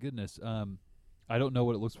 Oh my goodness. I don't know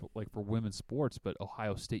what it looks like for women's sports, but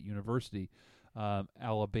Ohio State University,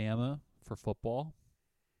 Alabama for football,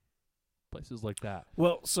 places like that.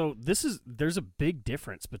 Well, so there's a big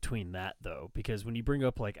difference between that though, because when you bring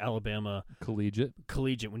up like Alabama collegiate,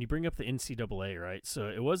 when you bring up the NCAA, right? So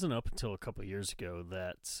it wasn't up until a couple of years ago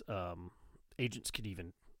that agents could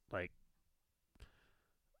even like.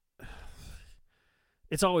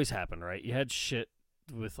 It's always happened, right? You had shit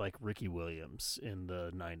with like Ricky Williams in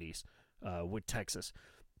the 90s with Texas,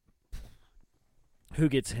 who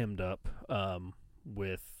gets hemmed up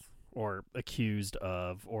with or accused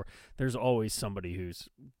of, or there's always somebody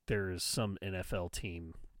there's some NFL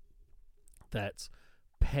team that's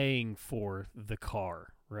paying for the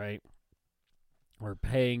car, right? Or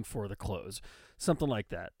paying for the clothes, something like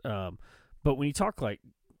that. But when you talk like,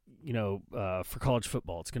 for college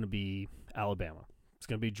football, it's going to be Alabama. It's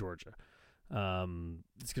going to be Georgia.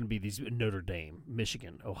 It's going to be these Notre Dame,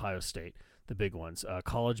 Michigan, Ohio State, the big ones.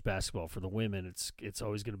 College basketball for the women, it's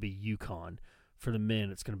always going to be UConn. For the men,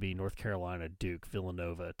 it's going to be North Carolina, Duke,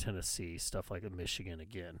 Villanova, Tennessee, stuff like that, Michigan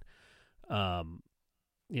again.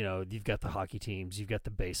 You've got the hockey teams, you've got the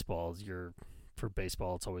baseballs. For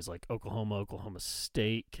baseball, it's always like Oklahoma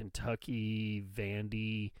State, Kentucky,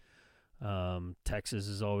 Vandy. Texas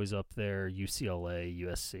is always up there, UCLA,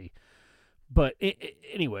 USC. But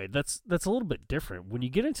anyway, that's a little bit different. When you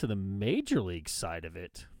get into the major league side of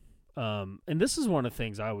it, and this is one of the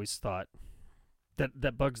things I always thought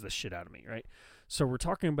that bugs the shit out of me, right? So we're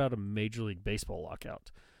talking about a Major League Baseball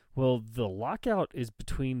lockout. Well, the lockout is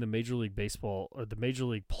between the Major League Baseball or the Major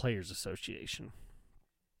League Players Association.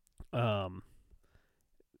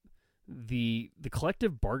 The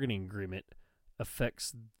collective bargaining agreement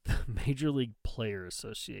affects the Major League Player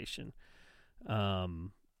Association.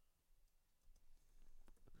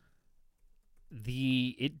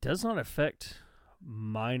 It does not affect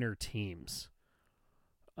minor teams.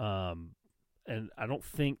 And I don't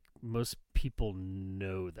think most people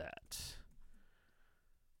know that.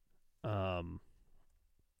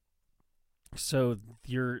 So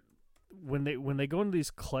when they go into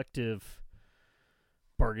these collective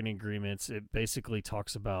bargaining agreements, it basically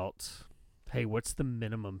talks about, hey, what's the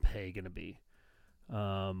minimum pay going to be?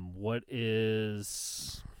 What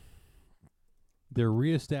is... They're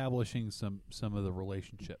reestablishing some of the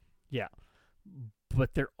relationship. Yeah.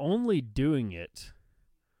 But they're only doing it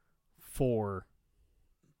for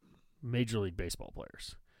Major League Baseball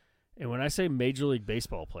players. And when I say Major League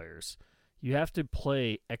Baseball players, you have to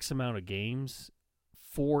play X amount of games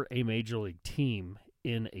for a Major League team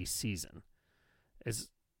in a season as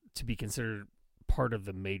to be considered part of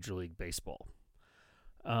the Major League Baseball.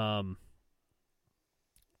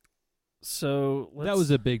 So that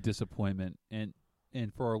was a big disappointment. And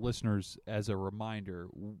And for our listeners, as a reminder,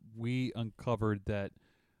 we uncovered that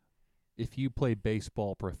if you play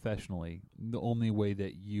baseball professionally, the only way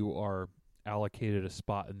that you are allocated a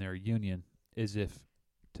spot in their union is if,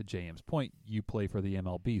 to JM's point, you play for the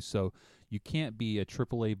MLB. So you can't be a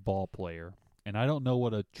AAA ball player. And I don't know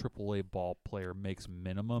what a AAA ball player makes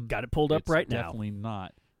minimum. Got it pulled up right now. Definitely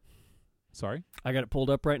not. Sorry? I got it pulled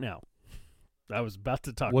up right now. I was about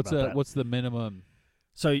to talk about that. What's the minimum?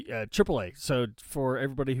 So AAA. So for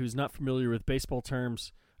everybody who's not familiar with baseball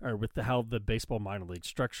terms or with how the baseball minor league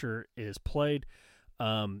structure is played,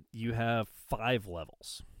 you have 5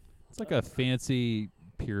 levels. It's like a fancy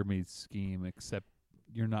pyramid scheme, except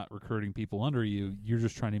you're not recruiting people under you. You're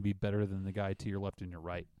just trying to be better than the guy to your left and your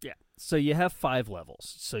right. Yeah. So you have 5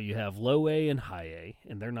 levels. So you have low A and high A,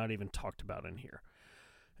 and they're not even talked about in here.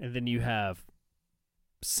 And then you have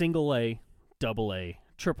single A, double A,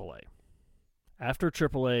 triple A. After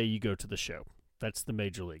triple A, you go to the show. That's the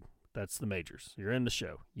major league. That's the majors. You're in the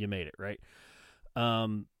show. You made it, right?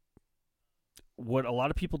 What a lot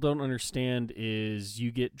of people don't understand is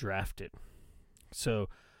you get drafted. So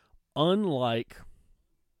unlike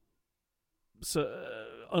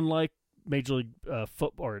Major League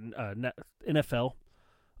Football or NFL,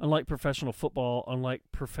 unlike professional football, unlike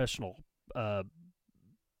professional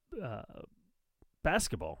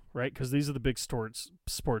basketball, right? Because these are the big sports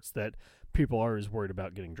that people are always worried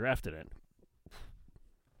about getting drafted in.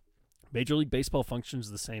 Major League Baseball functions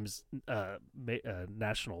the same as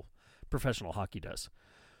national professional hockey does.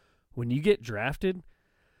 When you get drafted,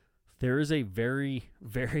 there is a very,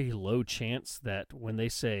 very low chance that when they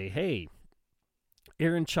say, hey,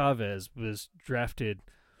 Aaron Chavez was drafted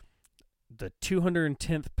the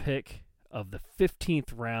 210th pick of the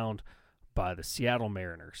 15th round by the Seattle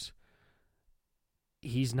Mariners,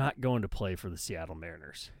 he's not going to play for the Seattle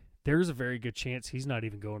Mariners. There's a very good chance he's not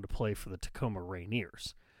even going to play for the Tacoma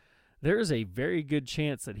Rainiers. There is a very good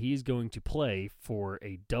chance that he's going to play for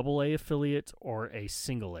a double-A affiliate or a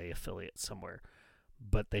single-A affiliate somewhere.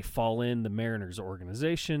 But they fall in the Mariners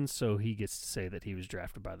organization, so he gets to say that he was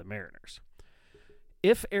drafted by the Mariners.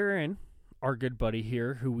 If Aaron, our good buddy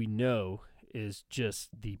here, who we know is just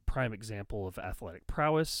the prime example of athletic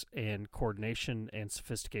prowess and coordination and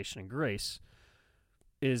sophistication and grace,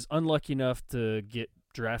 is unlucky enough to get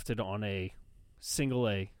drafted on a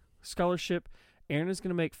single-A scholarship, Aaron is going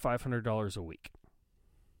to make $500 a week.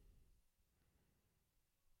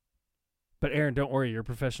 But Aaron, don't worry, you're a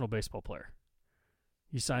professional baseball player.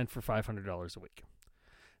 You signed for $500 a week.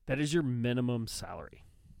 That is your minimum salary.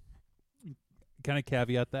 Can I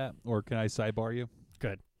caveat that, or can I sidebar you?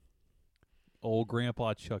 Good. Old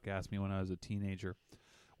Grandpa Chuck asked me when I was a teenager,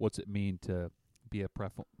 what's it mean to be a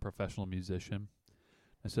professional musician?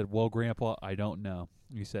 I said, well, Grandpa, I don't know.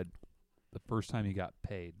 He said, the first time you got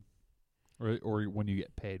paid, or when you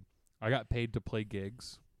get paid. I got paid to play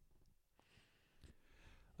gigs.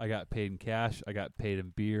 I got paid in cash. I got paid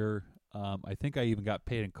in beer. I think I even got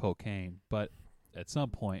paid in cocaine. But at some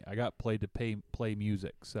point, I got paid to play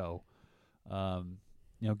music. So, getting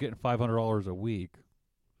 $500 a week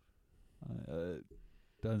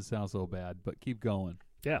doesn't sound so bad. But keep going.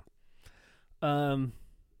 Yeah.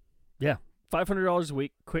 Yeah. $500 a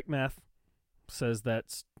week. Quick math says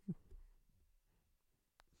that's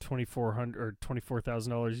 $2,400 or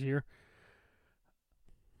 $24,000 a year.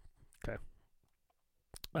 Okay.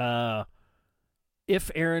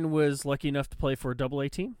 If Aaron was lucky enough to play for a double-A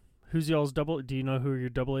team, who's y'all's double? Do you know who your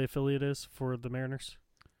double-A affiliate is for the Mariners?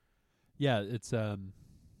 Yeah, it's the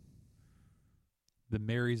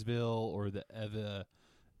Marysville or the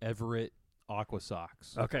Everett Aqua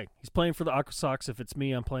Sox. Okay, he's playing for the Aqua Sox. If it's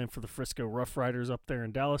me, I'm playing for the Frisco Rough Riders up there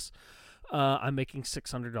in Dallas. I'm making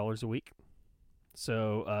 $600 a week.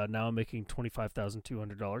 So now I'm making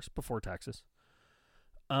 $25,200 before taxes.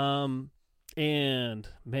 And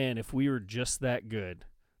man, if we were just that good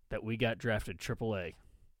that we got drafted AAA,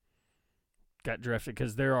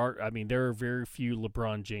 because there are very few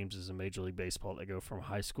LeBron Jameses in Major League Baseball that go from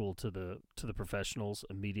high school to the professionals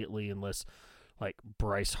immediately, unless like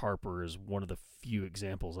Bryce Harper is one of the few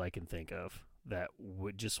examples I can think of that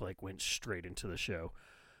would just like went straight into the show.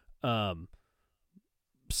 $700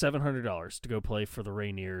 to go play for the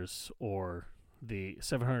Rainiers, or the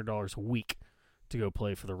 $700 a week to go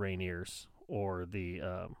play for the Rainiers, or the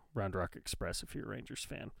Round Rock Express if you're a Rangers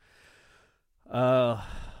fan.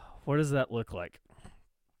 What does that look like?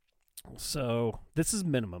 So this is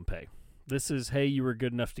minimum pay. This is, hey, you were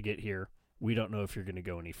good enough to get here. We don't know if you're going to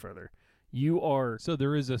go any further. You are. So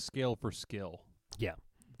there is a scale for skill. Yeah.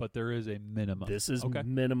 But there is a minimum. This is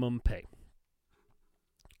minimum pay.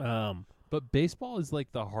 But baseball is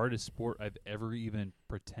like the hardest sport I've ever even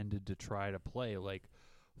pretended to try to play. Like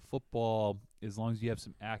football, as long as you have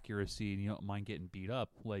some accuracy and you don't mind getting beat up,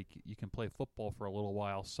 like you can play football for a little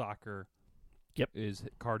while. Soccer is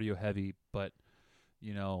cardio heavy, but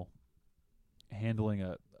you know, handling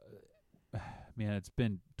a man, it's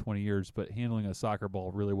been 20 years, but handling a soccer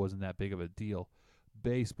ball really wasn't that big of a deal.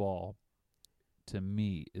 Baseball, to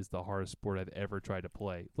me, is the hardest sport I've ever tried to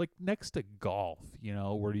play. Like next to golf, you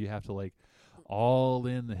know, where do you have to like all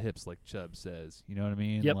in the hips, like Chubb says. You know what I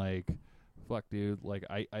mean? Yep. Like, fuck, dude. Like,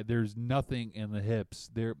 I there's nothing in the hips.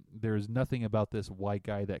 There's nothing about this white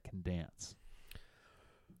guy that can dance.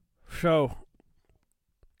 So,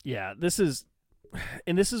 yeah, this is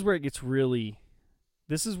where it gets really.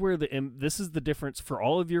 This is where this is the difference for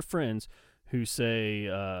all of your friends who say,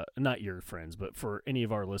 not your friends, but for any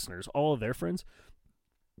of our listeners, all of their friends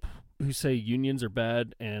who say unions are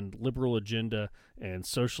bad and liberal agenda and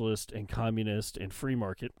socialist and communist and free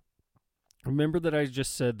market. Remember that I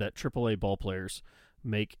just said that AAA ball players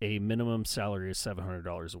make a minimum salary of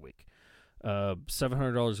 $700 a week.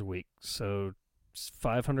 $700 a week. So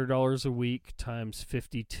 $500 a week times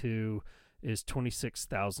 52 is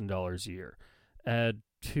 $26,000 a year. Add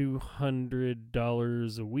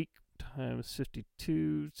 $200 a week times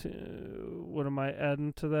 52 to, what am I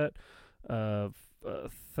adding to that?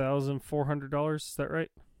 $1,400. Is that right?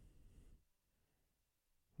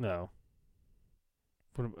 No.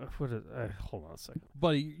 What is, hold on a second.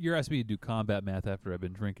 Buddy, you're asking me to do combat math after I've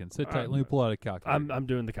been drinking. Sit tight. Let me pull out a calculator. I'm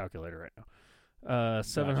doing the calculator right now.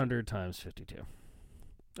 700 times 52.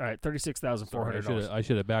 All right, $36,400. I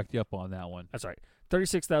should have backed you up on that one. That's right.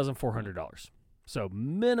 $36,400. So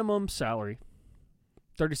minimum salary,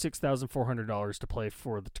 $36,400 to play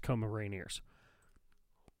for the Tacoma Rainiers.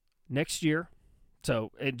 Next year,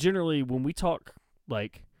 so generally when we talk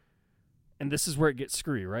like, and this is where it gets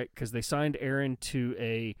screwy, right? Because they signed Aaron to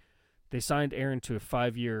a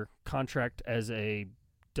 5-year contract as a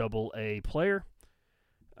AA player.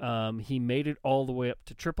 He made it all the way up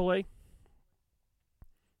to AAA.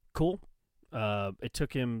 Cool. It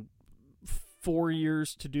took him 4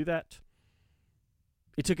 years to do that.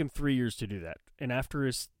 It took him 3 years to do that. And after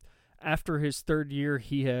his third year,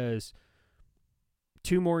 he has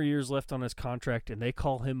 2 more years left on his contract, and they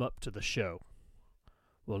call him up to the show.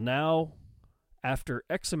 Well, now, after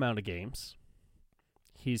X amount of games,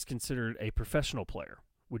 he's considered a professional player,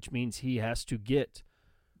 which means he has to get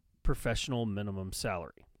professional minimum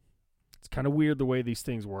salary. It's kind of weird the way these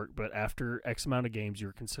things work, but after X amount of games,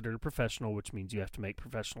 you're considered a professional, which means you have to make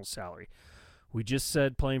professional salary. We just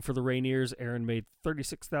said playing for the Rainiers, Aaron made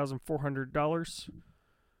 $36,400.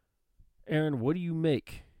 Aaron, what do you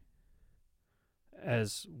make?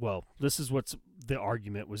 As well, this is what's the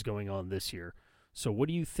argument was going on this year. So what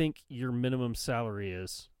do you think your minimum salary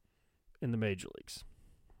is in the major leagues?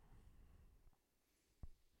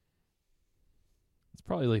 It's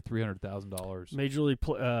probably like $300,000. Major league,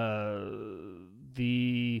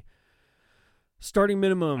 the starting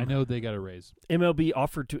minimum. I know they got a raise. MLB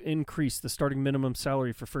offered to increase the starting minimum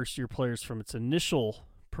salary for first-year players from its initial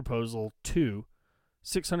proposal to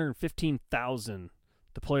 $615,000.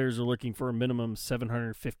 The players are looking for a minimum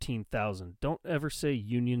 $715,000. Don't ever say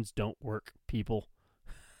unions don't work, people.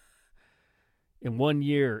 In 1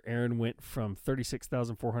 year, Aaron went from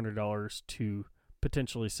 $36,400 to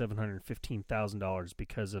potentially $715,000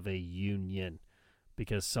 because of a union,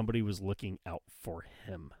 because somebody was looking out for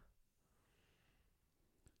him.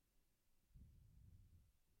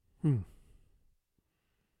 I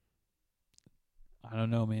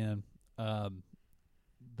don't know, man.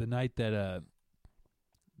 The night that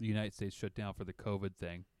the United States shut down for the COVID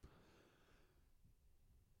thing,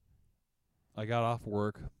 I got off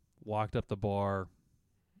work, walked up the bar,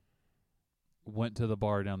 went to the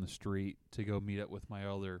bar down the street to go meet up with my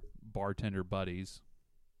other bartender buddies.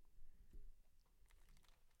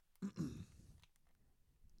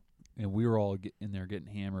 And we were all in there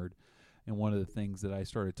getting hammered. And one of the things that I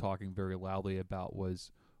started talking very loudly about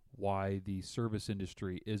was why the service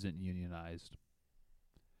industry isn't unionized.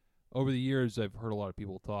 Over the years, I've heard a lot of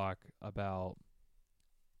people talk about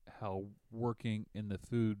how working in the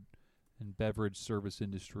food and beverage service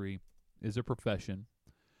industry is a profession.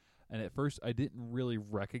 And at first, I didn't really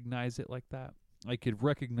recognize it like that. I could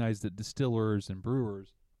recognize that distillers and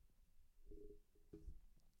brewers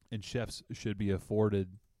and chefs should be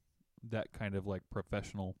afforded that kind of like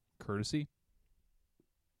professional courtesy.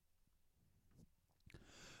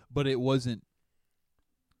 But it wasn't,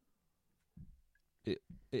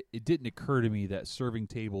 it didn't occur to me that serving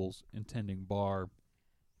tables and tending bar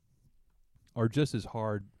are just as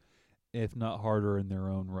hard, if not harder in their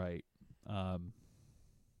own right.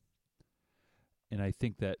 and I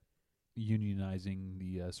think that unionizing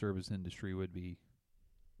the service industry would be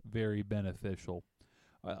very beneficial.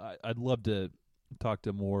 I'd love to talk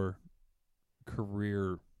to more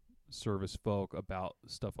career service folk about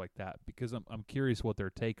stuff like that, because I'm curious what their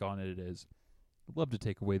take on it is. I'd love to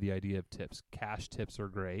take away the idea of tips. Cash tips are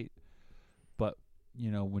great, but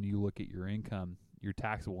when you look at your income, your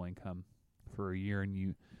taxable income for a year, and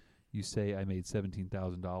you say I made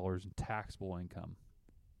 $17,000 in taxable income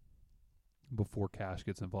before cash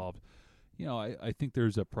gets involved. I think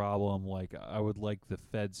there's a problem. Like, I would like the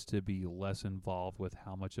feds to be less involved with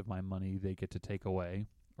how much of my money they get to take away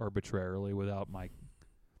arbitrarily without my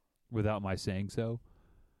saying so.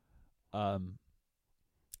 You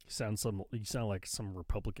sound like some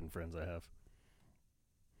Republican friends I have.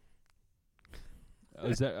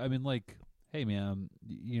 Is that? I mean, like, hey man,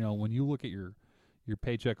 when you look at your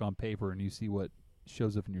paycheck on paper and you see what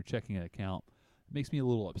shows up in your checking account, it makes me a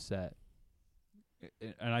little upset.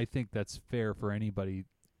 And I think that's fair for anybody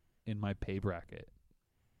in my pay bracket.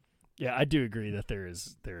 Yeah, I do agree that there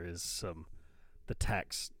is some the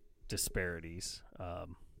tax disparities.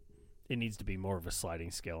 It needs to be more of a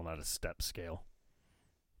sliding scale, not a step scale.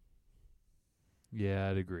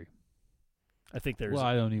 Yeah, I'd agree. I think there's. Well,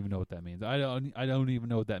 I don't even know what that means. I don't even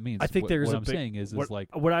know what that means. I think there's what a I'm big, saying is what,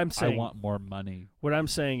 like what I'm saying. I want more money. What I'm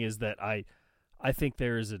saying is that I think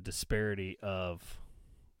there is a disparity of.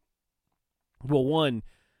 Well, one,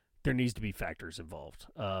 there needs to be factors involved.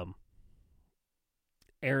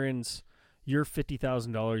 Aaron's, your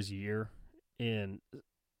 $50,000 a year in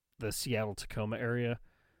the Seattle-Tacoma area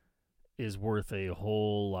is worth a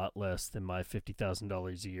whole lot less than my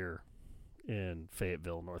 $50,000 a year in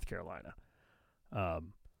Fayetteville, North Carolina.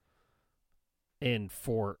 And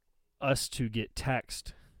for us to get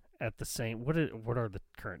taxed at the same, what are the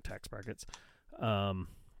current tax brackets?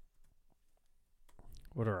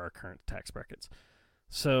 What are our current tax brackets?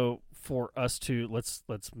 So for us to let's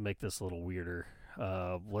make this a little weirder.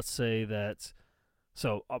 Let's say that.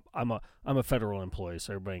 So I'm a federal employee,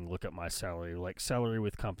 so everybody can look up my salary. Like, salary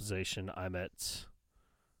with compensation, I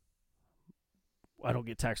don't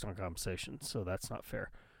get taxed on compensation, so that's not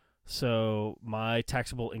fair. So my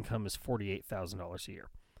taxable income is $48,000 a year.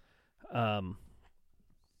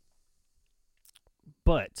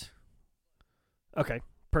 But okay,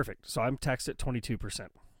 perfect. So I'm taxed at 22%.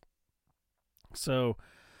 So,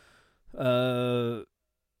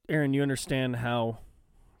 Aaron, you understand how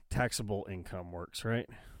taxable income works, right?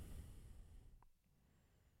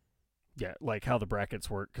 Yeah, like how the brackets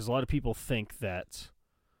work, because a lot of people think that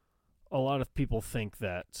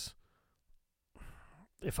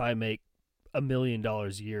if I make $1 million a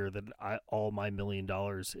year, that all my $1 million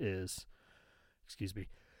is, excuse me.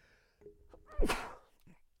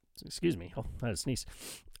 Oh, I had a sneeze.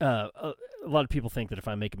 A lot of people think that if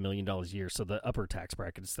I make $1 million a year, so the upper tax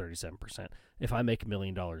bracket is 37%. If I make $1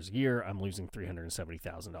 million a year, I'm losing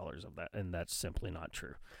 $370,000 of that, and that's simply not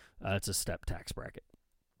true. It's a step tax bracket.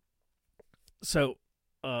 So,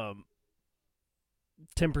 10%,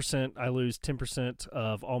 I lose 10%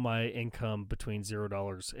 of all my income between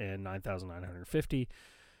 $0 and $9,950.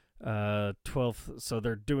 12. So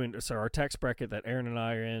our tax bracket that Aaron and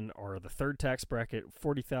I are in are the third tax bracket,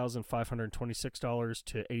 $40,526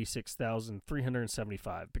 to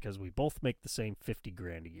 $86,375, because we both make the same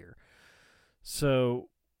 $50,000 a year. So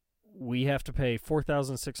we have to pay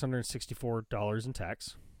 $4,664 in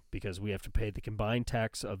tax, because we have to pay the combined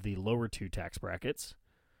tax of the lower two tax brackets,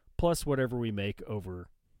 plus whatever we make over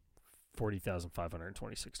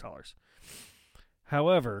 $40,526.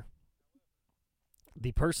 However,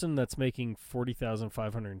 the person that's making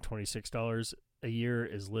 $40,526 a year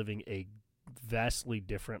is living a vastly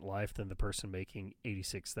different life than the person making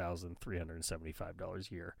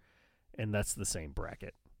 $86,375 a year, and that's the same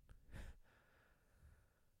bracket.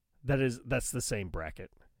 That's the same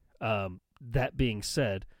bracket. That being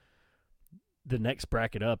said, the next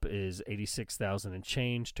bracket up is 86,000 and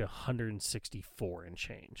change to 164 and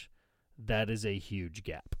change. That is a huge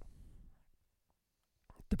gap.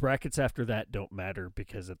 The brackets after that don't matter,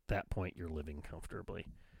 because at that point you're living comfortably.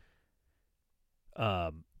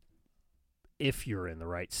 If you're in the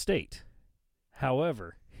right state.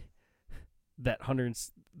 However, the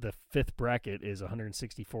fifth bracket is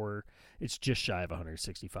 164. It's just shy of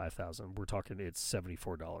 165,000. We're talking it's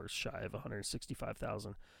 $74 shy of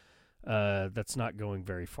 165,000. That's not going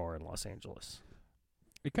very far in Los Angeles.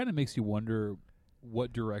 It kind of makes you wonder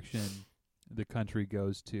what direction the country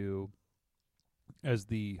goes to as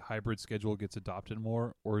the hybrid schedule gets adopted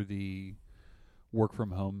more, or the work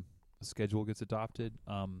from home schedule gets adopted.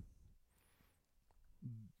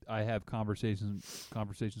 I have conversations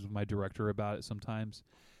with my director about it sometimes,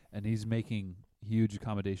 and he's making huge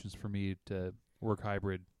accommodations for me to work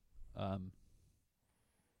hybrid,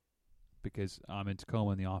 because I'm in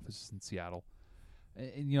Tacoma and the office is in Seattle.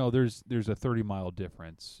 And there's a 30-mile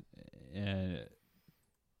difference, and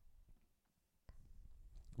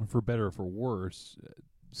for better or for worse,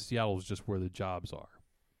 Seattle is just where the jobs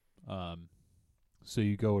are. So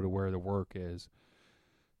you go to where the work is.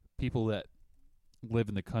 People that live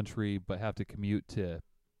in the country but have to commute to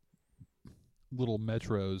little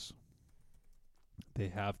metros, they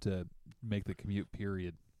have to make the commute,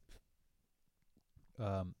 period.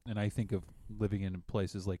 And I think of living in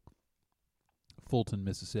places like Fulton,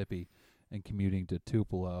 Mississippi, and commuting to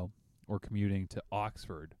Tupelo or commuting to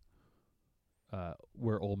Oxford,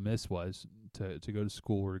 where Ole Miss was, to go to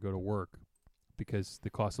school or to go to work, because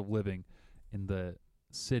the cost of living in the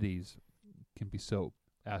cities can be so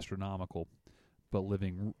astronomical, but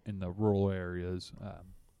living in the rural areas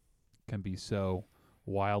can be so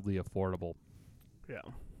wildly affordable. Yeah.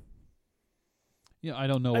 I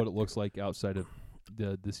don't know what it looks like outside of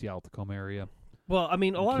the Seattle-Tacoma area. Well, I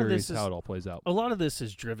mean, I'm curious how it all plays out. A lot of this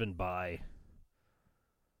is driven by.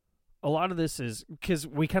 A lot of this is because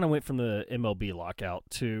we kind of went from the MLB lockout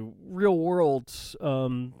to real world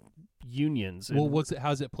unions. Well,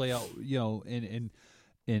 how's it play out? In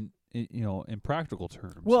practical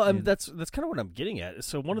terms. Well, I mean, that's kind of what I'm getting at.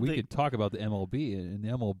 So we could talk about the MLB, and the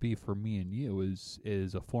MLB for me and you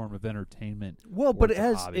is a form of entertainment. Well, but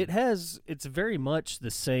it's very much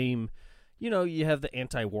the same. You have the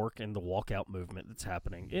anti-work and the walkout movement that's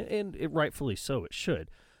happening, and it rightfully so. It should.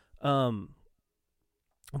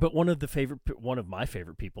 But one of my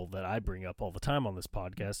favorite people that I bring up all the time on this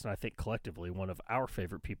podcast, and I think collectively one of our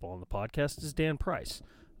favorite people on the podcast, is Dan Price.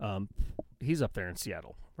 He's up there in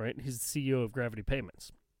Seattle, right? He's the CEO of Gravity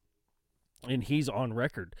Payments. And he's on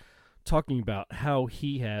record talking about how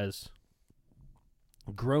he has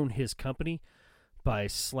grown his company by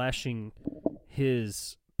slashing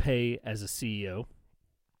his pay as a CEO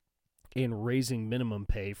and raising minimum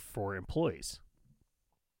pay for employees.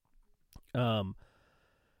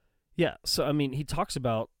 Yeah, so I mean, he talks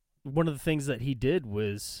about one of the things that he did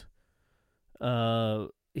was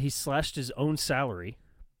he slashed his own salary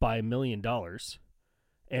by $1 million,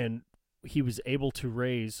 and he was able to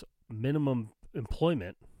raise minimum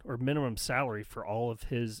employment or minimum salary for all of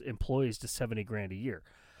his employees to $70,000 a year.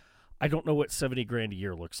 I don't know what $70,000 a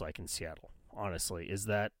year looks like in Seattle. Honestly,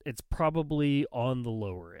 it's probably on the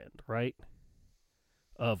lower end, right?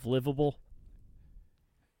 Of livable.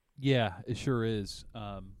 Yeah, it sure is.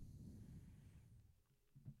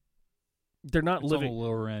 They're not living on the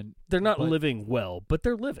lower end. They're not living well, but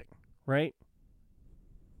they're living, right?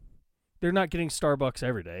 They're not getting Starbucks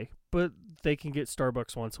every day, but they can get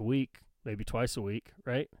Starbucks once a week, maybe twice a week,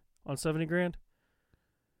 right? On $70,000.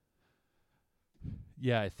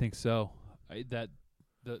 Yeah, I think so.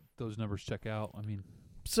 Those numbers check out. I mean,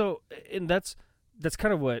 so, and that's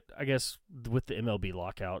kind of what I guess with the MLB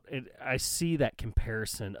lockout. I see that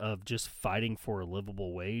comparison of just fighting for a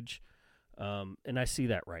livable wage, and I see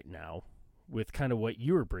that right now with kind of what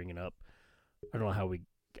you were bringing up. I don't know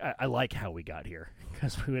I like how we got here,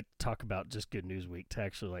 because we would talk about just Good News Week to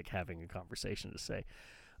actually like having a conversation to say.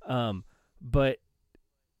 But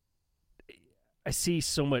I see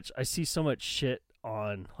so much shit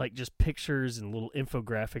on like just pictures and little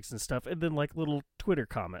infographics and stuff, and then like little Twitter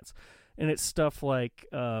comments, and it's stuff like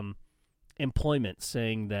employment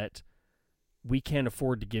saying that we can't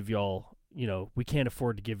afford to give y'all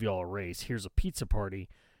a raise. Here's a pizza party.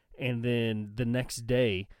 And then the next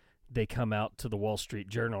day they come out to the Wall Street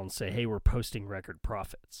Journal and say, hey, we're posting record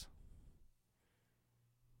profits.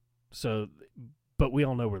 So, but we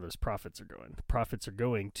all know where those profits are going. The profits are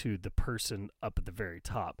going to the person up at the very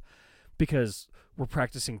top, because we're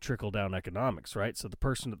practicing trickle-down economics, right? So the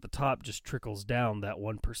person at the top just trickles down that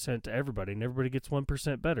 1% to everybody, and everybody gets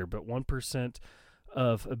 1% better. But 1%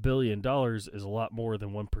 of $1 billion is a lot more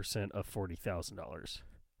than 1% of $40,000.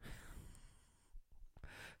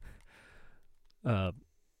 I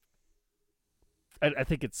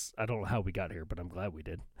think I don't know how we got here, but I'm glad we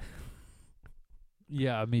did.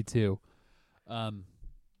 Yeah, me too. I'm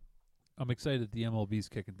excited the MLB's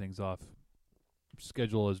kicking things off.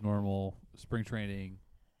 Schedule as normal, spring training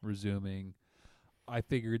resuming. I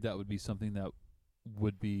figured that would be something that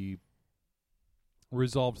would be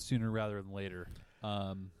resolved sooner rather than later.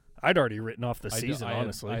 I'd already written off the season,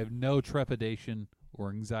 honestly. I have no trepidation or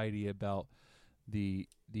anxiety about the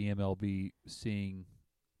MLB seeing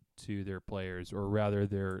to their players, or rather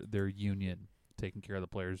their union taking care of the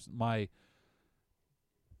players. My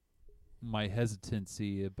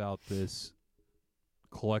hesitancy about this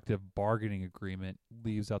collective bargaining agreement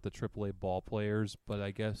leaves out the AAA ball players, but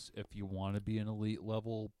I guess if you want to be an elite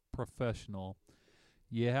level professional,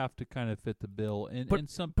 you have to kind of fit the bill. But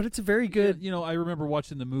it's a very good. You know, I remember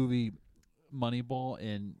watching the movie Moneyball,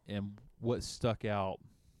 and what stuck out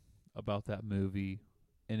about that movie,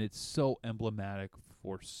 and it's so emblematic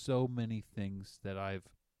for so many things that I've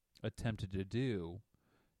attempted to do,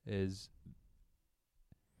 is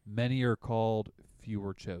many are called, few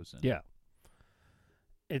are chosen. Yeah.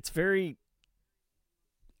 It's very.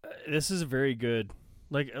 This is a very good,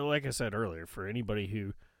 like I said earlier, for anybody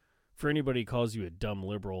who calls you a dumb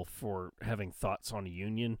liberal for having thoughts on a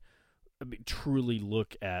union, I mean, truly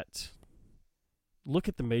look at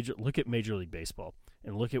Major League Baseball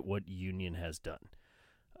and look at what union has done,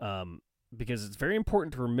 because it's very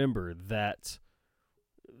important to remember that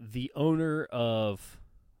the owner of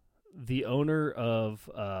the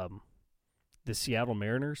Seattle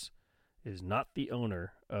Mariners is not the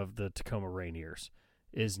owner of the Tacoma Rainiers,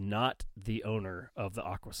 is not the owner of the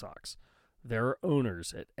Aqua Sox. There are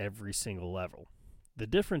owners at every single level. The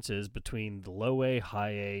difference is between the low A,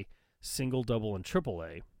 high A, single, double, and triple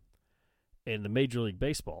A, and the Major League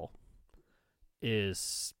Baseball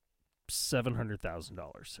is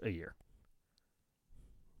 $700,000 a year.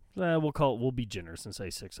 We'll be generous and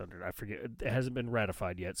say 600. I forget. It hasn't been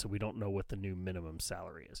ratified yet, so we don't know what the new minimum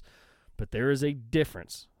salary is. But there is a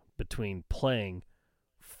difference between playing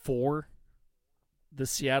for the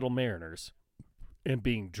Seattle Mariners and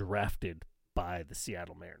being drafted by the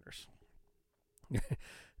Seattle Mariners.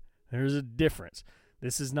 There's a difference.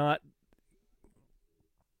 This is not...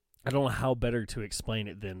 I don't know how better to explain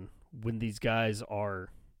it than when these guys are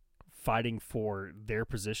fighting for their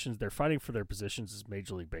positions. They're fighting for their positions as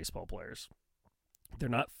Major League Baseball players. They're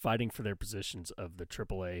not fighting for their positions of the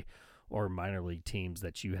AAA or minor league teams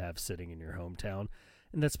that you have sitting in your hometown.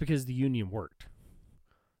 And that's because the union worked.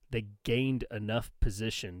 They gained enough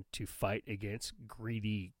position to fight against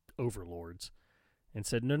greedy overlords and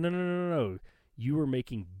said, no. You are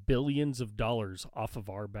making billions of dollars off of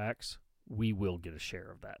our backs. We will get a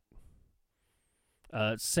share of that.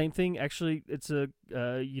 Same thing, actually, it's a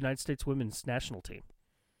United States women's national team.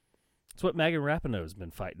 It's what Megan Rapinoe has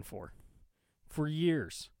been fighting for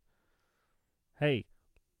years. Hey,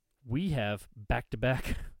 we have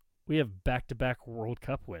back-to-back World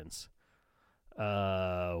Cup wins.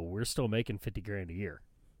 We're still making $50,000 a year.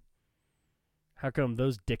 How come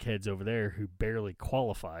those dickheads over there who barely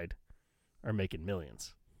qualified are making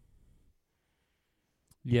millions?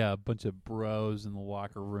 Yeah, a bunch of bros in the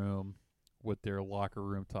locker room with their locker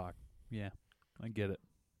room talk. Yeah, I get it.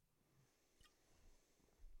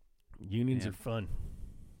 Unions are fun.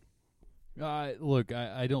 Look,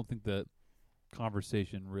 I don't think the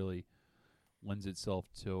conversation really lends itself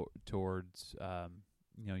towards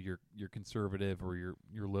your conservative or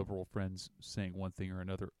your liberal friends saying one thing or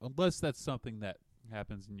another, unless that's something that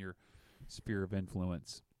happens in your sphere of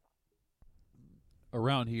influence.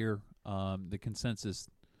 Around here, the consensus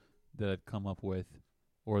that I've come up with,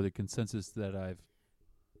 or the consensus that I've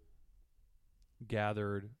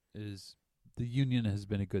gathered, is the union has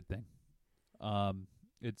been a good thing.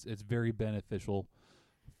 It's very beneficial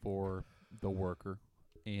for the worker,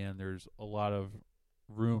 and there's a lot of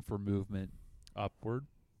room for movement upward,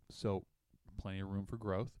 so plenty of room for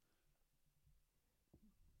growth.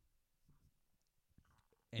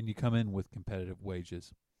 And you come in with competitive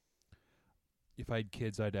wages. If I had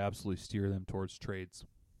kids, I'd absolutely steer them towards trades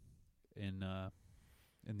in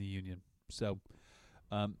the union. So,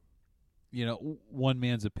 one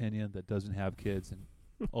man's opinion that doesn't have kids and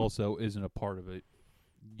also isn't a part of a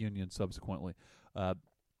union subsequently.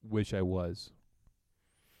 Wish I was.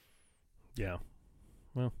 Yeah.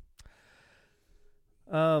 Well,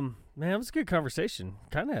 man, it was a good conversation.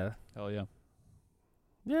 Kind of. Hell yeah.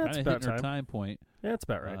 Yeah, it's about hitting our time point. Yeah, it's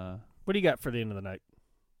about right. What do you got for the end of the night?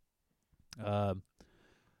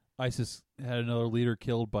 ISIS had another leader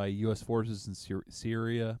killed by U.S. forces in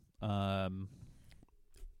Syria. 8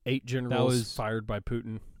 generals fired by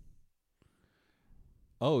Putin.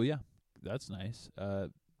 Oh, yeah. That's nice. The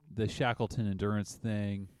Shackleton endurance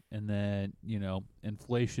thing, and then,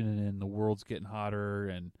 inflation and the world's getting hotter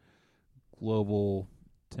and global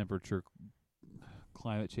temperature,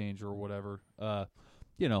 climate change or whatever. The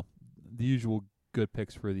usual good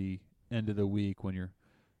picks for the end of the week when you're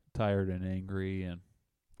tired and angry.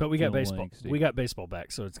 But we got baseball. We got baseball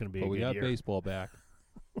back, so it's going to be a good year. We got baseball back.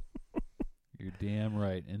 You're damn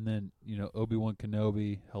right. And then, Obi-Wan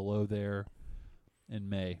Kenobi, hello there, in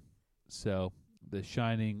May. So the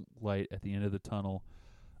shining light at the end of the tunnel.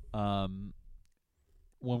 When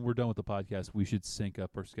we're done with the podcast, we should sync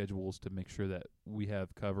up our schedules to make sure that we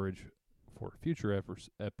have coverage for future episodes.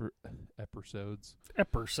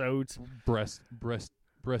 Episodes. Breast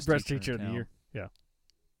teacher of the town. year. Yeah.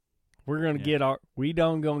 We're gonna get our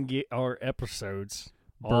episodes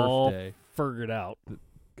Birthday. all figured out.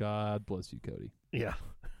 God bless you, Cody. Yeah.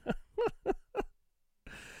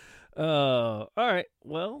 All right.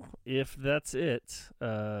 Well, if that's it,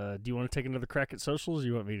 do you want to take another crack at socials, or do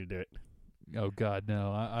you want me to do it? Oh God,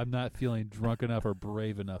 no! I'm not feeling drunk enough or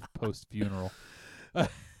brave enough post funeral.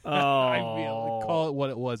 Oh, call it what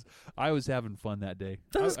it was. I was having fun that day.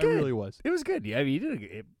 That was I good. really was. It was good. Yeah, I mean, you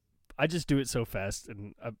did. I just do it so fast,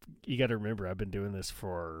 and you got to remember, I've been doing this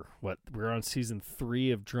for what? We're on season 3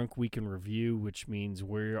 of Drunk Week in Review, which means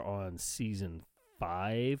we're on season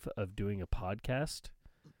 5 of doing a podcast.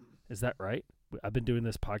 Is that right? I've been doing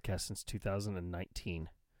this podcast since 2019.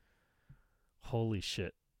 Holy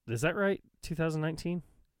shit. Is that right? 2019?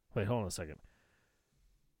 Wait, hold on a second.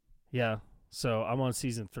 Yeah. So I'm on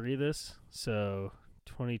season 3 of this. So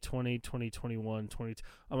 2020, 2021, 22.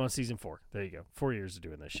 I'm on season 4. There you go. 4 years of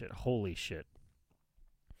doing this shit. Holy shit.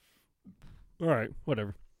 All right.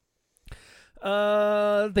 Whatever.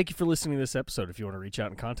 Thank you for listening to this episode. If you want to reach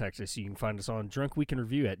out and contact us, you can find us on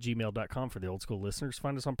drunkweekendreview@gmail.com for the old school listeners.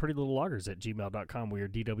 Find us on Pretty Little Loggers @gmail.com. We are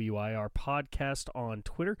DWIR Podcast on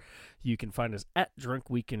Twitter. You can find us at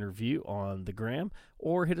Drunk Week in Review on the gram,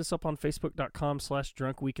 or hit us up on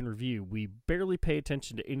Facebook.com/Drunk Week in Review. We barely pay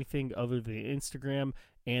attention to anything other than Instagram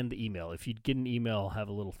and the email. If you get an email, I'll have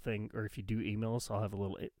a little thing, or if you do email us, I'll have a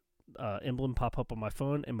little emblem pop up on my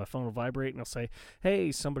phone, and my phone will vibrate, and I'll say, hey,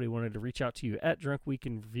 somebody wanted to reach out to you at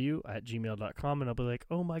drunkweekendreview@gmail.com, and I'll be like,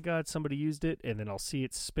 oh my god, somebody used it, and then I'll see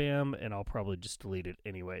it's spam, and I'll probably just delete it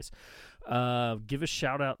anyways. Give a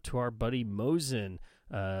shout out to our buddy Mosen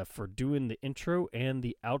for doing the intro and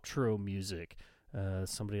the outro music.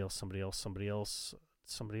 Somebody else.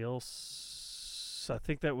 I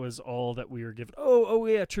think that was all that we were given. Oh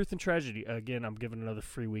yeah, Truth and Tragedy. Again, I'm giving another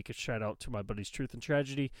free week. A shout out to my buddies Truth and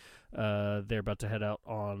Tragedy. They're about to head out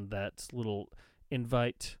on that little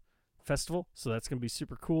invite festival, so that's going to be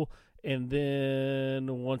super cool. And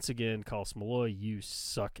then, once again, Carlos Malloy, you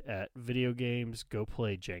suck at video games. Go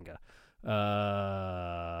play Jenga.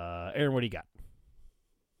 Aaron, what do you got?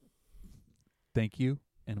 Thank you,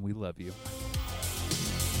 and we love you.